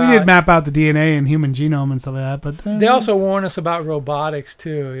warn us about. We did map out the DNA and human genome and stuff like that, but they also warn us about robotics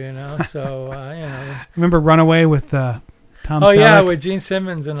too. So Remember Runaway with Tom Selleck? Oh yeah, with Gene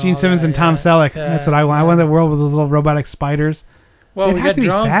Simmons and Tom Selleck. Yeah, that's what I want. I want the world with those little robotic spiders. Well, we got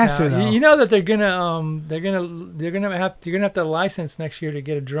drones faster, now. Though. You know that you're gonna have to license next year to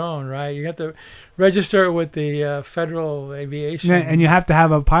get a drone, right? You have to register it with the Federal Aviation. Yeah, and you have to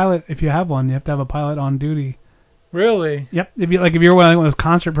have a pilot if you have one. You have to have a pilot on duty. Really? Yep. If you're one of those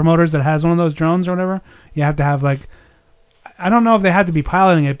concert promoters that has one of those drones or whatever, you have to have I don't know if they have to be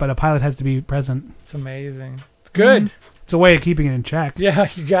piloting it, but a pilot has to be present. It's amazing. It's good. Mm-hmm. It's a way of keeping it in check. Yeah,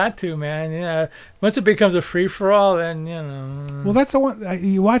 you got to, man. Once it becomes a free-for-all, then, Well, that's the one.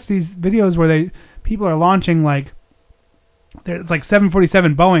 You watch these videos where people are launching, they're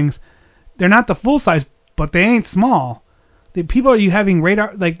 747 Boeings. They're not the full size, but they ain't small. The people are having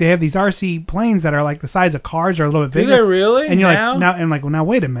radar, they have these RC planes that are the size of cars or a little bit bigger. Do they really? And you're now? Now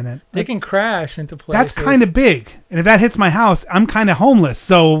wait a minute. They can crash into places. That's kind of big. And if that hits my house, I'm kind of homeless.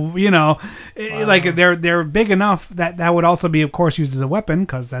 So, Wow. they're big enough that would also be, of course, used as a weapon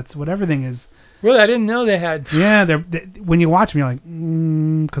because that's what everything is. Really? I didn't know they had. Yeah, when you watch them, you're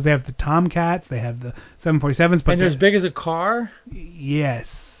like, because they have the Tomcats, they have the 747s. But and they're as big as a car? Yes.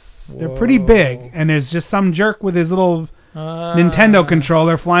 Whoa. They're pretty big. And there's just some jerk with his little Nintendo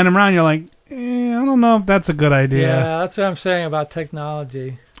controller flying them around. You're like, I don't know if that's a good idea. Yeah, that's what I'm saying about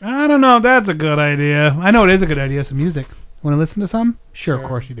technology. I don't know if that's a good idea. I know it is a good idea, some music. Want to listen to some? Sure, of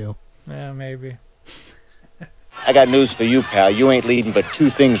course you do. Yeah, maybe. I got news for you, pal. You ain't leading but two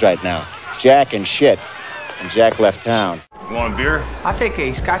things right now. Jack and shit. And Jack left town. You want a beer? I'll take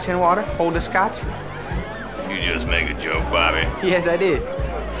a scotch and water. Hold a scotch. You just make a joke, Bobby. Yes, I did.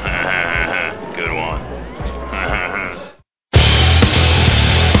 Good one.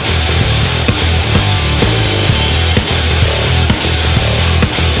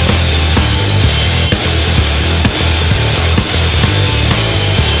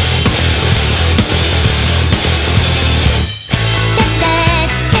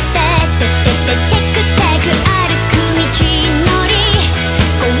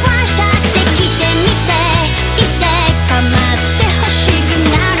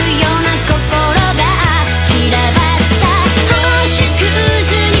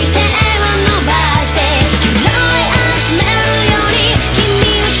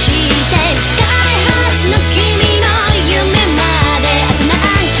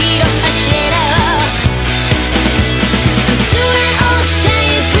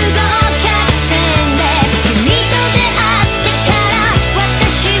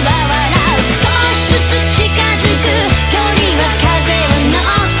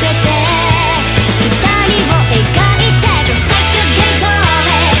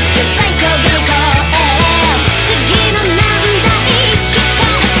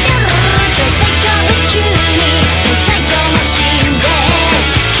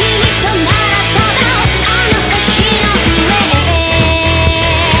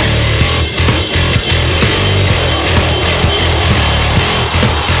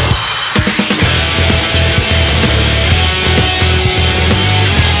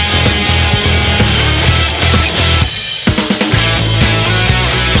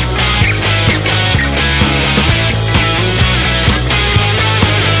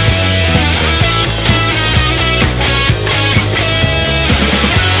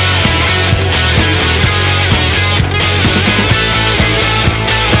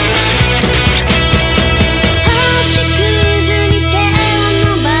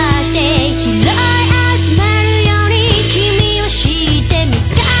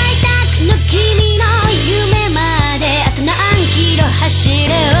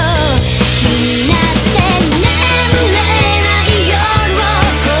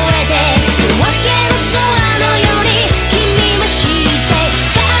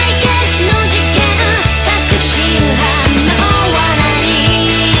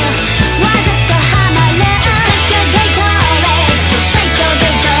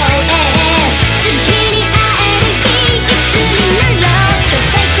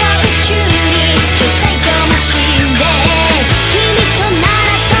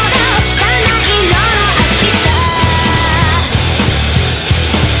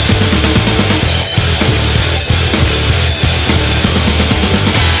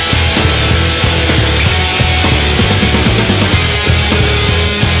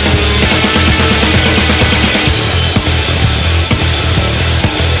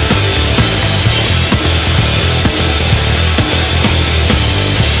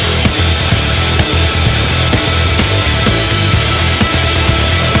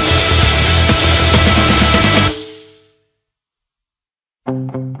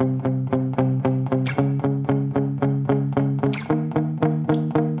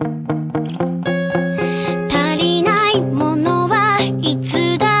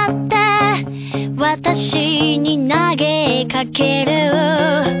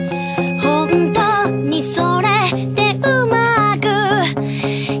 本当にそれでうまく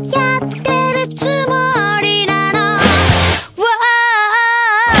やってるつもりなの。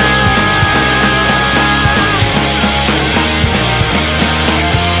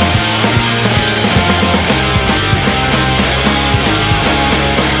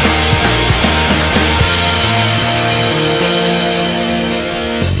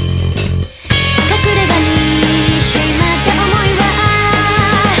隠れ家にしまった想いは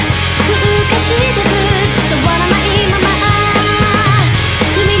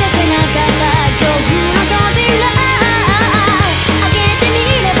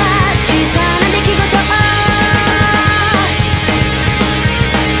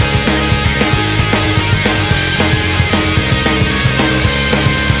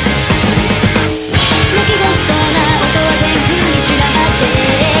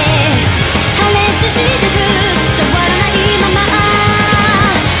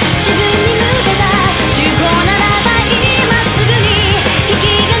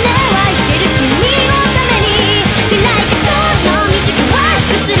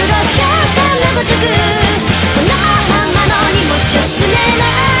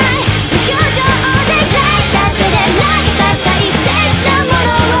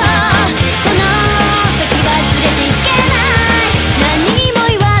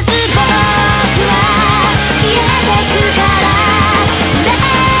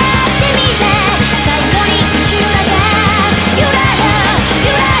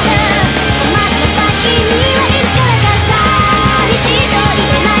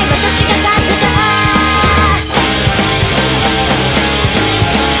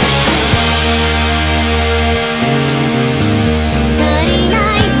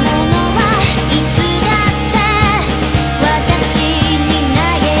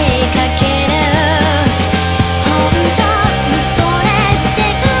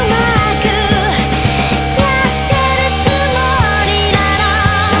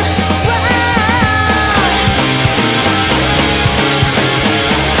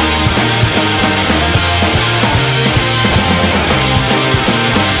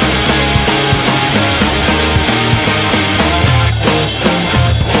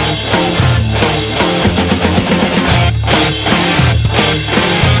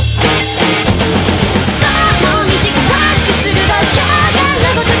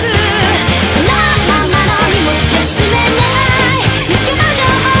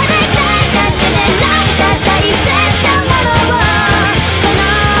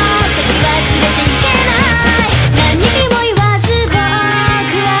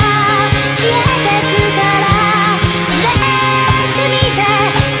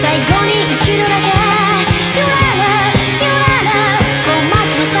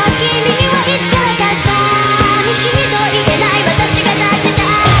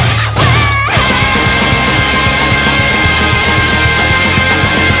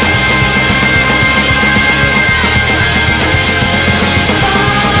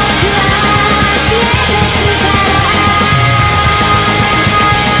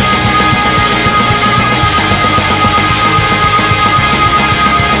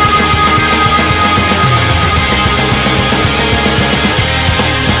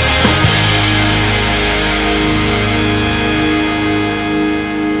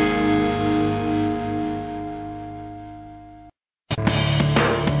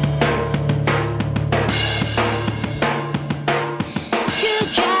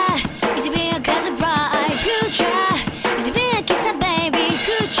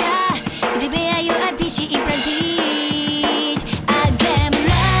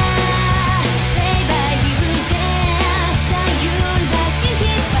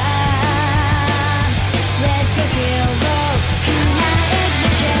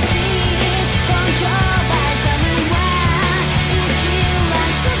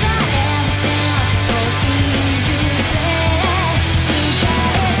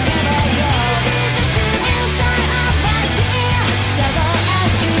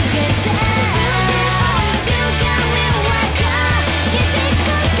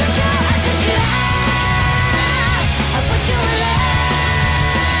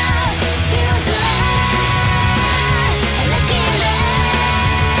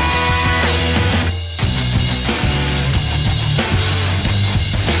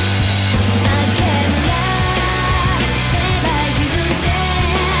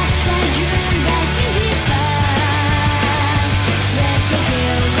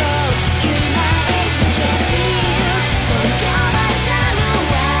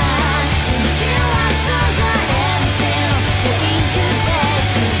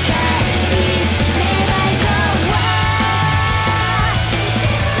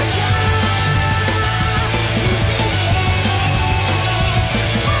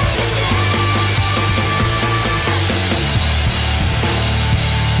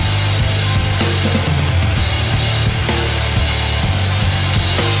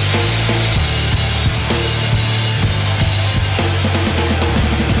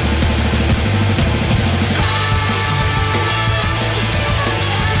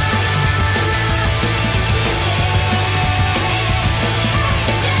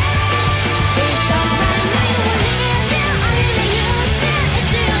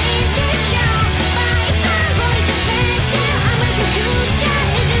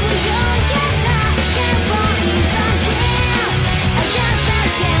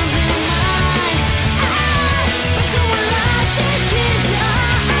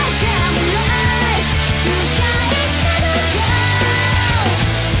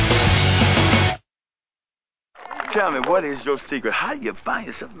What is your secret? How do you find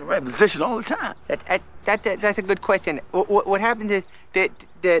yourself in the right position all the time? That's a good question. What happens is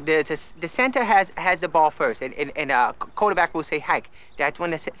the center has the ball first, and quarterback will say hike. That's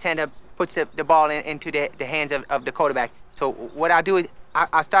when the center puts the ball into the hands of the quarterback. So what I'll do is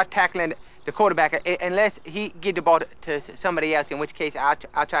I'll start tackling the quarterback unless he give the ball to somebody else, in which case I'll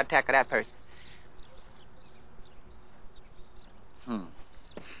try to tackle that person.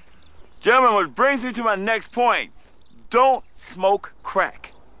 Gentlemen, which brings me to my next point. Don't smoke crack.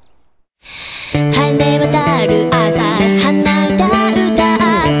 晴れ渡る朝鼻歌歌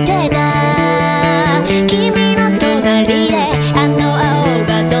ってた君の隣であの青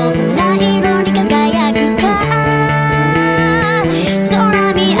がどんな色に輝くか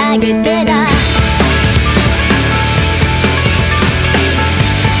空見上げてた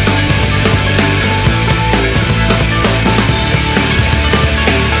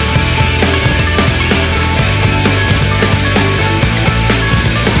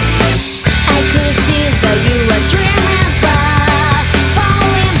You were dreaming far.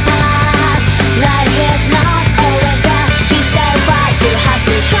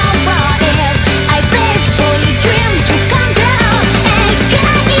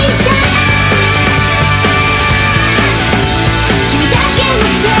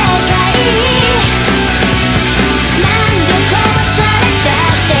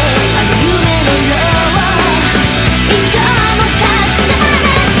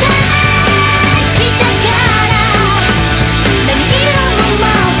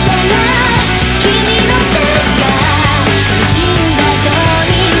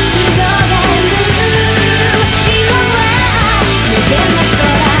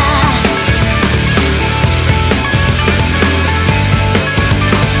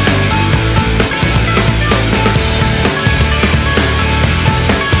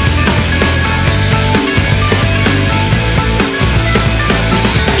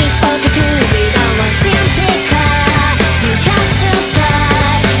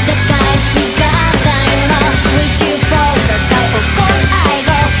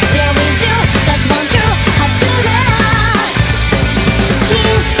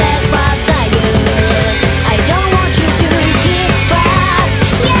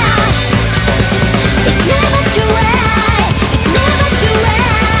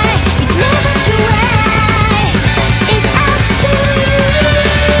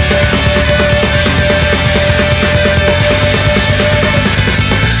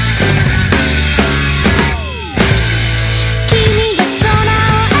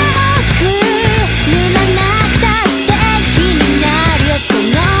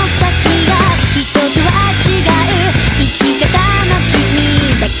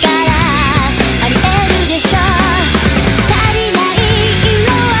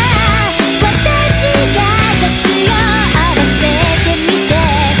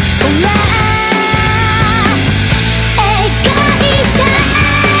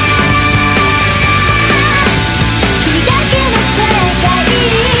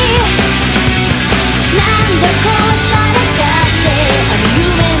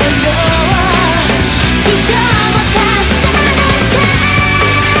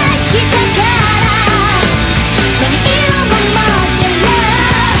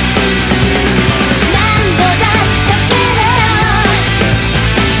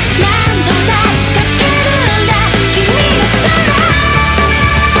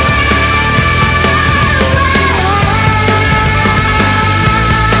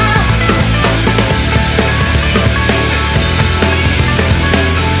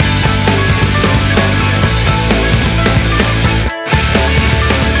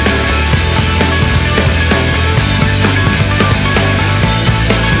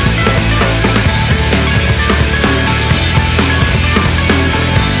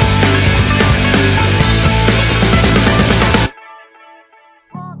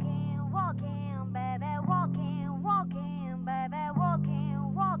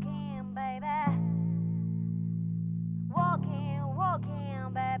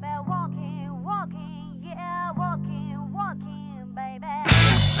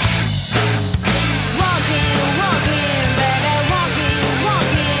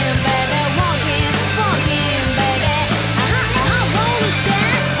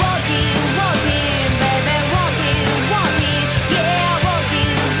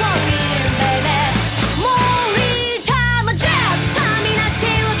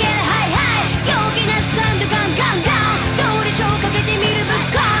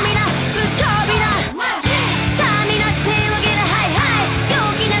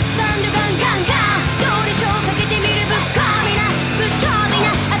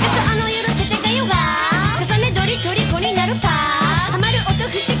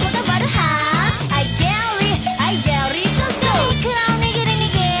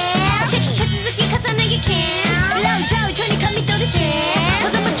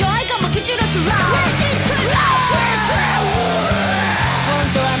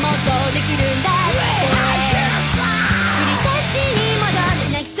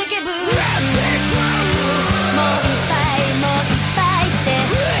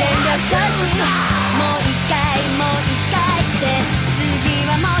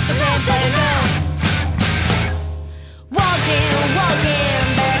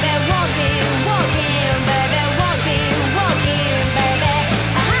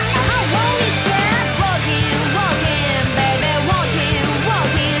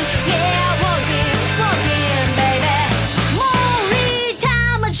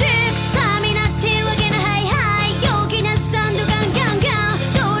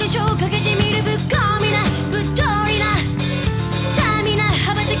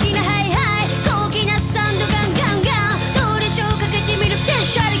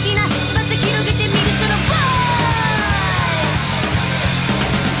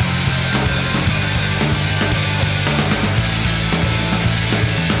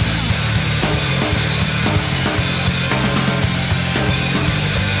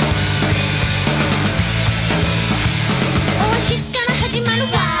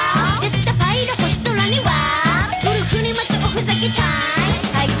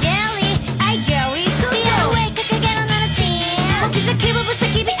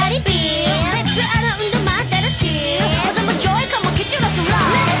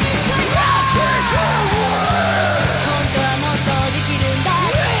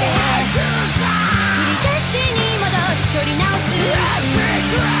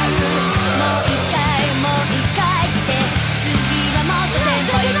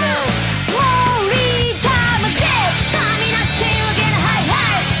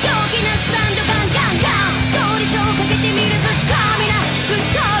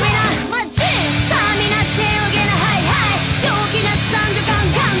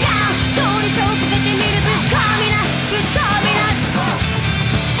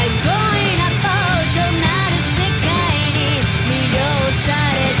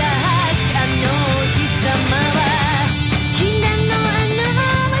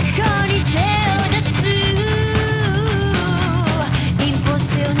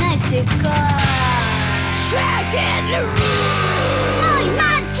 Track and roll.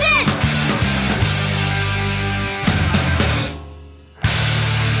 Not it.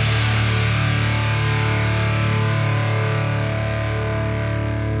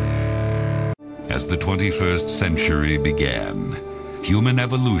 As the 21st century began, human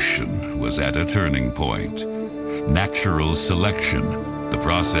evolution was at a turning point. Natural selection, the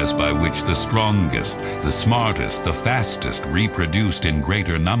process by which the strongest, the smartest, the fastest reproduced in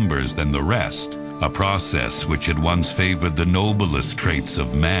greater numbers than the rest, a process which had once favored the noblest traits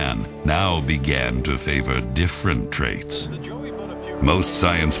of man, now began to favor different traits. Most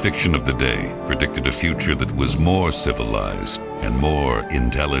science fiction of the day predicted a future that was more civilized and more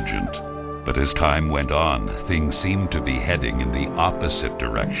intelligent. But as time went on, things seemed to be heading in the opposite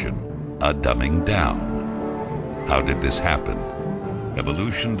direction, a dumbing down. How did this happen?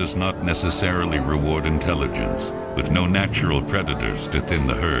 Evolution does not necessarily reward intelligence. With no natural predators to thin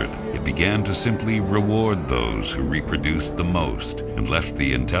the herd, it began to simply reward those who reproduced the most and left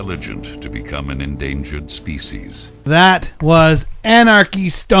the intelligent to become an endangered species. That was Anarchy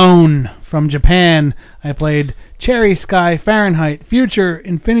Stone from Japan. I played Cherry Sky, Fahrenheit, Future,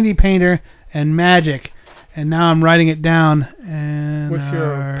 Infinity Painter, and Magic. And now I'm writing it down. With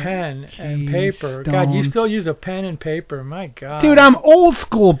your pen and paper. Stone. God, you still use a pen and paper. My God. Dude, I'm old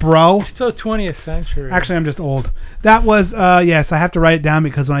school, bro. You're still 20th century. Actually, I'm just old. That was, yes, I have to write it down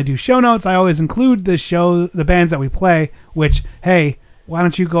because when I do show notes, I always include the bands that we play, which, hey, why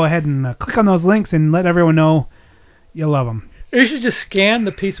don't you go ahead and click on those links and let everyone know you love them. You should just scan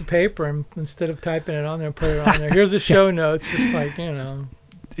the piece of paper and instead of typing it on there, put it on there. Here's the show notes, just like, you know.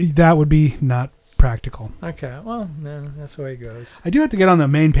 That would be not practical. Okay, well, no, that's the way it goes. I do have to get on the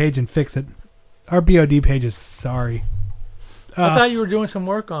main page and fix it. Our BOD page is sorry. I thought you were doing some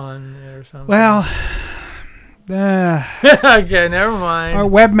work on it or something. Well, okay, never mind. Our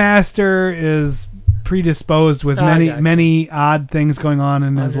webmaster is predisposed with many odd things going on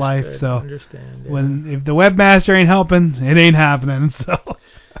in his life, so if the webmaster ain't helping, it ain't happening. So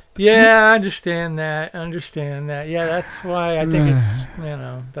yeah, I understand that. Yeah, that's why I think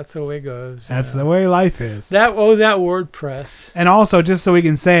it's, that's the way it goes. That's the way life is. That WordPress. And also, just so we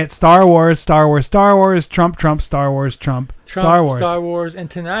can say it, Star Wars, Star Wars, Star Wars, Trump, Trump, Star Wars, Trump, Star Wars, and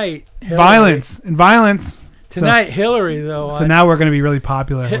tonight violence. Tonight, Hillary, though. So now we're going to be really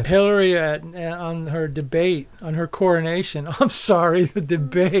popular. Hillary on her debate, on her coronation. I'm sorry, the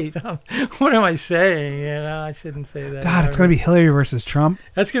debate. What am I saying? I shouldn't say that. God, it's going to be Hillary versus Trump.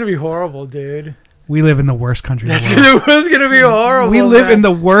 That's going to be horrible, dude. We live in the worst country in the world. It's going to be horrible. We live in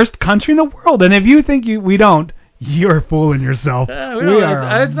the worst country in the world. And if you think we don't, you're fooling yourself.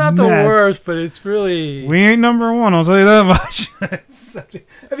 It's not the worst, but it's really... We ain't number one, I'll tell you that much.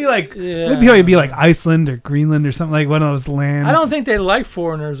 It'd be like, it'd be like Iceland or Greenland or something, like one of those lands. I don't think they like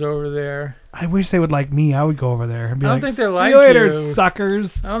foreigners over there. I wish they would like me. I would go over there and be I don't think they like see you later, you. Suckers.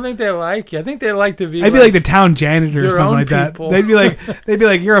 I don't think they like you. I think they like to be. I'd be like the town janitor or something like people. that. They'd be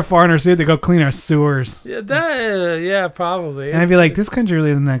like, you're a foreigner, so you have to go clean our sewers. Yeah, probably. And I'd be like, this country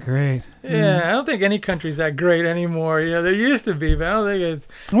really isn't that great. Yeah, I don't think any country's that great anymore. There used to be, but I don't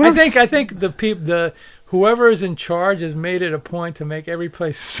think it's. I think whoever is in charge has made it a point to make every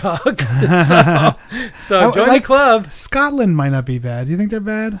place suck. so join the club. Scotland might not be bad. Do you think they're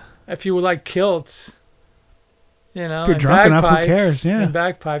bad? If you would like kilts, if you're drunk enough, who cares? Yeah. And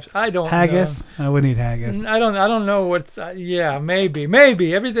bagpipes. I don't haggis. know. I wouldn't eat haggis. I don't know what's.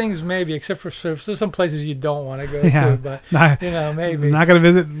 Maybe. Everything's maybe, except for some places you don't want to go to. But maybe. I'm not going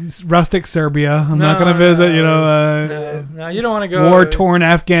to visit rustic Serbia. I'm not going to visit. No, you don't want to go. War-torn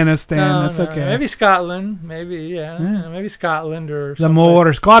Afghanistan. That's okay. Maybe Scotland. Maybe maybe Scotland or the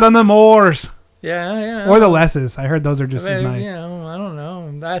Moors. God on the Moors. Yeah. Or the Lesses. I heard those are just as nice. I don't know.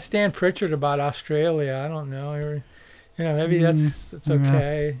 I Stan Pritchard about Australia. I don't know. Maybe that's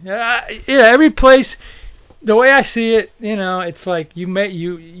okay. Yeah, every place. The way I see it, it's like you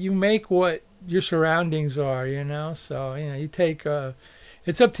make what your surroundings are. So you take.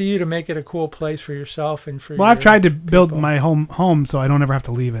 It's up to you to make it a cool place for yourself and for. Well, I've tried to build my home so I don't ever have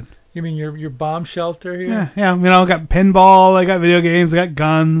to leave it. You mean your bomb shelter here? Yeah. I got pinball, I got video games, I got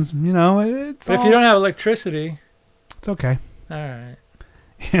guns. It's but if you don't have electricity, it's okay. All right.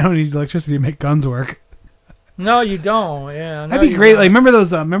 You don't need electricity to make guns work. No, you don't. Yeah. That'd be great. Like remember those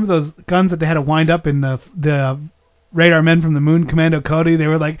guns that they had to wind up in the Radar Men from the Moon, Commando Cody? They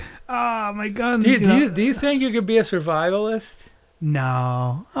were like, my guns. Do you think you could be a survivalist?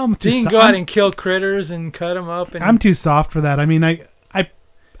 No, you can go out and kill critters and cut them up. I'm too soft for that. I mean,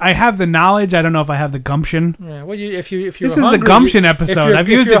 I have the knowledge. I don't know if I have the gumption. Yeah. Well, if you This is hungry, the gumption episode. I've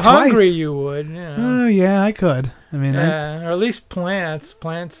used it twice. If you're hungry, you would. You know. Oh yeah, I could. I mean, yeah, or at least plant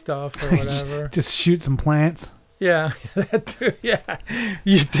stuff or whatever. Just shoot some plants. Yeah, that too. Yeah,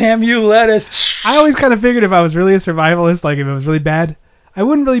 you lettuce. I always kind of figured if I was really a survivalist, like if it was really bad, I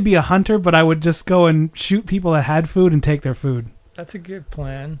wouldn't really be a hunter, but I would just go and shoot people that had food and take their food. That's a good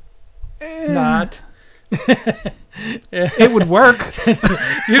plan. Not. It would work.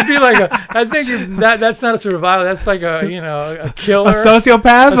 You'd be like I think that's not a survivor. That's like a killer. A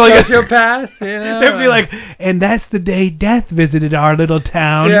sociopath? A sociopath, you know. They'd be like, and that's the day death visited our little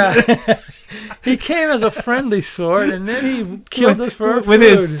town. Yeah. He came as a friendly sort, and then he killed us for our with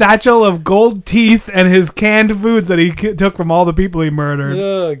food. his satchel of gold teeth and his canned foods that he took from all the people he murdered.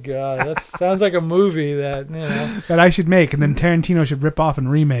 Oh God, that sounds like a movie that that I should make, and then Tarantino should rip off and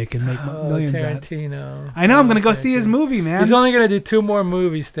remake and make millions. Tarantino. I know. I'm gonna go see his movie, man. He's only gonna do 2 more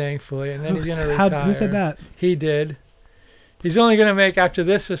movies, thankfully, and then he's gonna retire. Who said that? He did. He's only gonna make after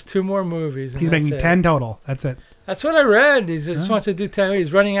this just 2 more movies. And he's making 10 total. That's it. That's what I read. He just wants to do 10.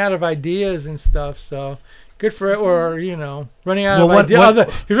 He's running out of ideas and stuff. So good for it. Or running out of ideas.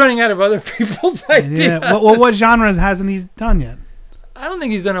 He's running out of other people's ideas. Yeah. What genres hasn't he done yet? I don't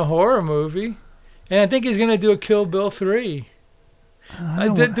think he's done a horror movie, and I think he's gonna do a Kill Bill 3.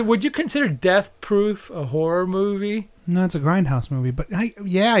 Would you consider Death Proof a horror movie? No, it's a Grindhouse movie, but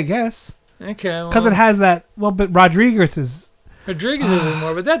I guess. Okay. Because it has that. Well, but Rodriguez is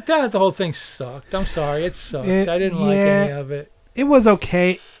more, but that the whole thing sucked. I'm sorry, it sucked. I didn't like any of it. It was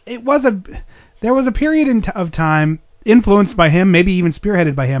okay. There was a period of time influenced by him, maybe even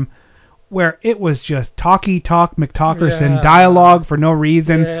spearheaded by him, where it was just talky talk McTalkerson dialogue for no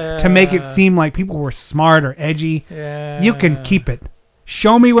reason to make it seem like people were smart or edgy. Yeah. You can keep it.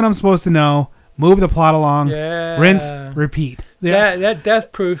 Show me what I'm supposed to know. Move the plot along. Rinse, repeat. That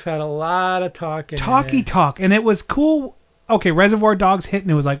Death Proof had a lot of talking. Talky talk, and it was cool. Okay, Reservoir Dogs hit,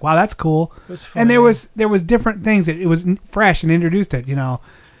 and it was like, wow, that's cool. It was funny. And there was different things. It was fresh and introduced it,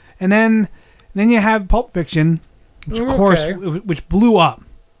 And then you have Pulp Fiction, which of course, which blew up.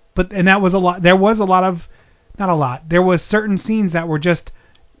 And that was a lot. There was a lot of, not a lot. There was certain scenes that were just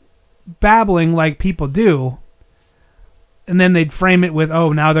babbling like people do, and then they'd frame it with,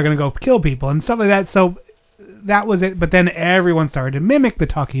 oh, now they're gonna go kill people and stuff like that. So that was it. But then everyone started to mimic the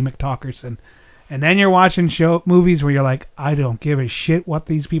talky McTalkerson. And then you're watching movies where you're like, I don't give a shit what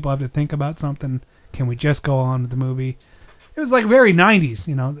these people have to think about something. Can we just go on with the movie? It was like very 90s,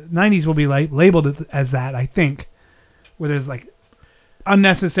 90s will be labeled as that, I think, where there's like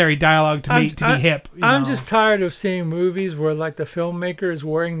unnecessary dialogue to be hip. I'm just tired of seeing movies where like the filmmaker is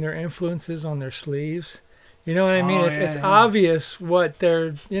wearing their influences on their sleeves. You know what I mean? It's obvious what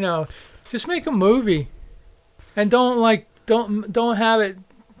they're, just make a movie, and don't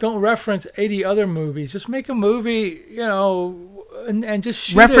reference 80 other movies. Just make a movie, and just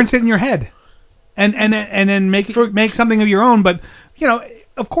shoot reference it in your head, and then make something of your own. But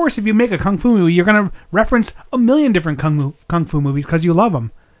of course, if you make a kung fu movie, you're gonna reference a million different kung fu movies because you love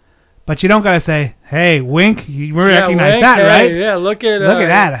them. But you don't gotta say, "Hey, wink, you recognize wink, that, right?" Yeah, look at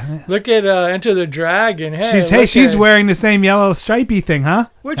that. Look at Enter the Dragon. Hey, she's wearing the same yellow stripy thing, huh?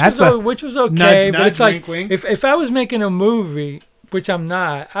 Which was okay. Nudge, but it's wink, like wink. if I was making a movie, which I'm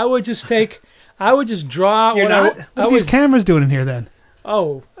not, I would just draw You're what not? What are these cameras doing in here then?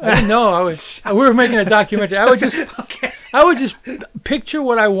 Oh, I didn't know. We were making a documentary. I would just picture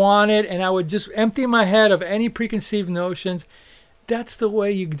what I wanted, and I would just empty my head of any preconceived notions. That's the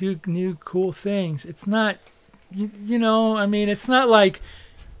way you do new cool things. It's not, it's not like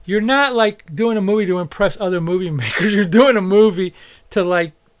you're not like doing a movie to impress other movie makers. You're doing a movie to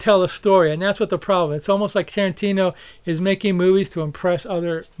like tell a story, and that's what the problem. It's almost like Tarantino is making movies to impress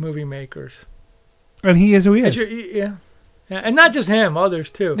other movie makers. And he is who he is. Yeah, and not just him, others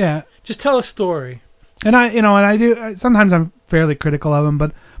too. Yeah, just tell a story. And I do. Sometimes I'm fairly critical of him,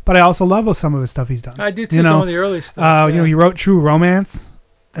 but I also love some of the stuff he's done. I do too. Some of the early stuff. He wrote True Romance.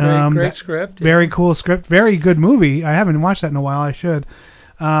 Great script. Very cool script. Very good movie. I haven't watched that in a while. I should.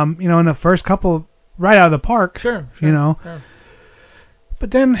 In the first couple, right out of the park. Sure. Sure.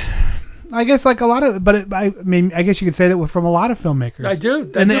 But then, I guess like a lot of, I guess you could say that from a lot of filmmakers. I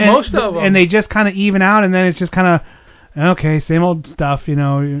do. Most of them. And they just kind of even out, and then it's just kind of, okay, same old stuff.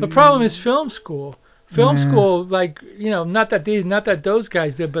 The problem is film school. Film school, like, not that those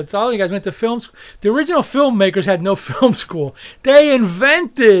guys did, but all the guys went to film school. The original filmmakers had no film school. They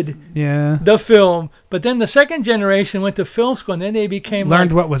invented the film, but then the second generation went to film school, and then they became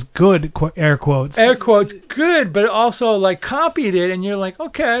learned what was good, air quotes. Air quotes, good, but also like copied it, and you're like,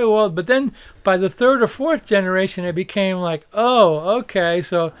 okay, well, but then by the third or fourth generation, it became like, oh, okay,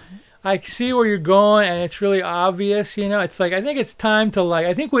 so I see where you're going, and it's really obvious, It's like, I think it's time to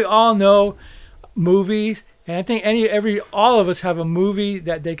I think we all know movies, and I think all of us have a movie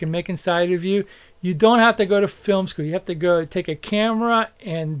that they can make inside of you. You don't have to go to film school. You have to go take a camera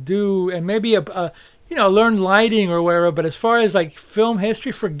and maybe learn lighting or whatever. But as far as like film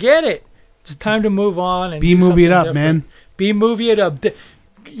history, forget it. It's time to move on and be movie it up, different. Man. Be movie it up.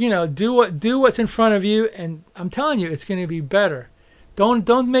 Do what's in front of you, and I'm telling you, it's going to be better.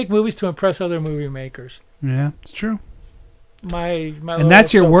 Don't make movies to impress other movie makers. Yeah, it's true. And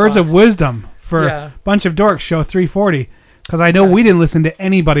that's your words of wisdom for a bunch of dorks. Show 340, because I know we didn't listen to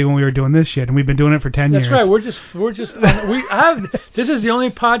anybody when we were doing this shit, and we've been doing it for 10 years. That's right. We're just this is the only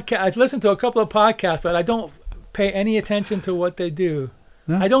podcast. I've listened to a couple of podcasts, but I don't pay any attention to what they do.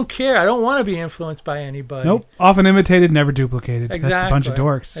 No. I don't care. I don't want to be influenced by anybody. Nope. Often imitated, never duplicated. Exactly. That's a bunch of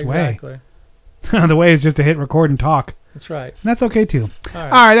dorks. Exactly. The way is just to hit record and talk. That's right. And that's okay too. All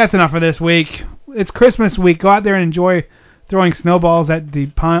right, that's enough for this week. It's Christmas week. Go out there and enjoy throwing snowballs at the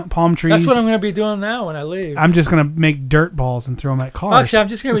palm trees. That's what I'm going to be doing now when I leave. I'm just going to make dirt balls and throw them at cars. Actually, I'm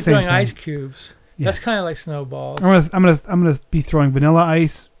just going to be throwing ice cubes. Yeah. That's kind of like snowballs. I'm gonna be throwing vanilla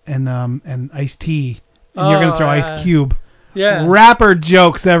ice and iced tea, and you're going to throw ice cube. Yeah. Rapper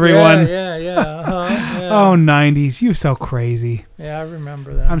jokes, everyone. Yeah. Yeah. Oh, 90s. You so crazy. Yeah, I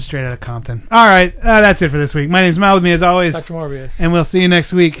remember that. I'm straight out of Compton. All right, that's it for this week. My name's Mal, with me as always. Dr. Morbius. And we'll see you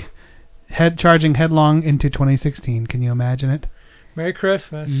next week. Charging headlong into 2016. Can you imagine it? Merry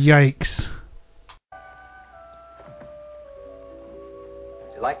Christmas. Yikes.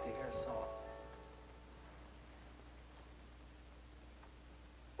 Would you like to hear a song?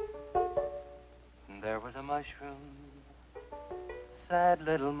 There was a mushroom, sad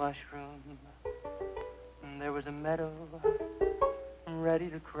little mushroom. There was a meadow, ready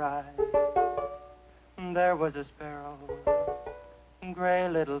to cry. There was a sparrow, gray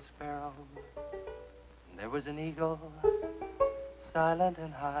little sparrow. There was an eagle, silent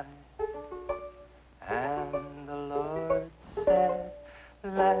and high. And the Lord said,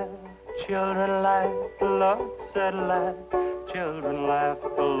 laugh, children laugh. The Lord said, laugh, children laugh.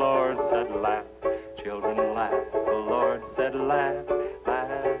 The Lord said, laugh, children laugh. The Lord said, laugh,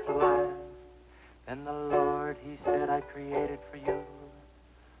 laugh, laugh. Then the Lord, he said, I created for you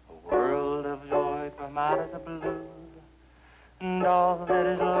a world of joy from out of the blue. And all that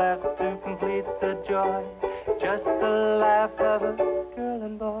is left to complete the joy, just the laugh of a girl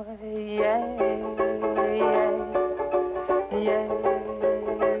and boy. Yay, yay, yay, yay.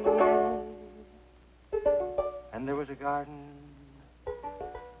 And there was a garden,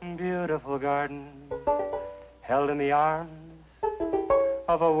 beautiful garden, held in the arms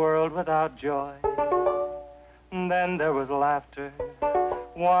of a world without joy. And then there was laughter,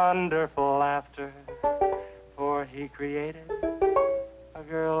 wonderful laughter, for he created a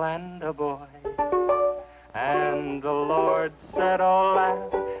girl and a boy. And the Lord said, oh, laugh,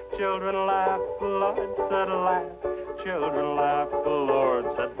 children laugh. The Lord said, laugh, children laugh. The Lord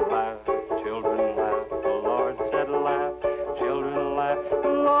said,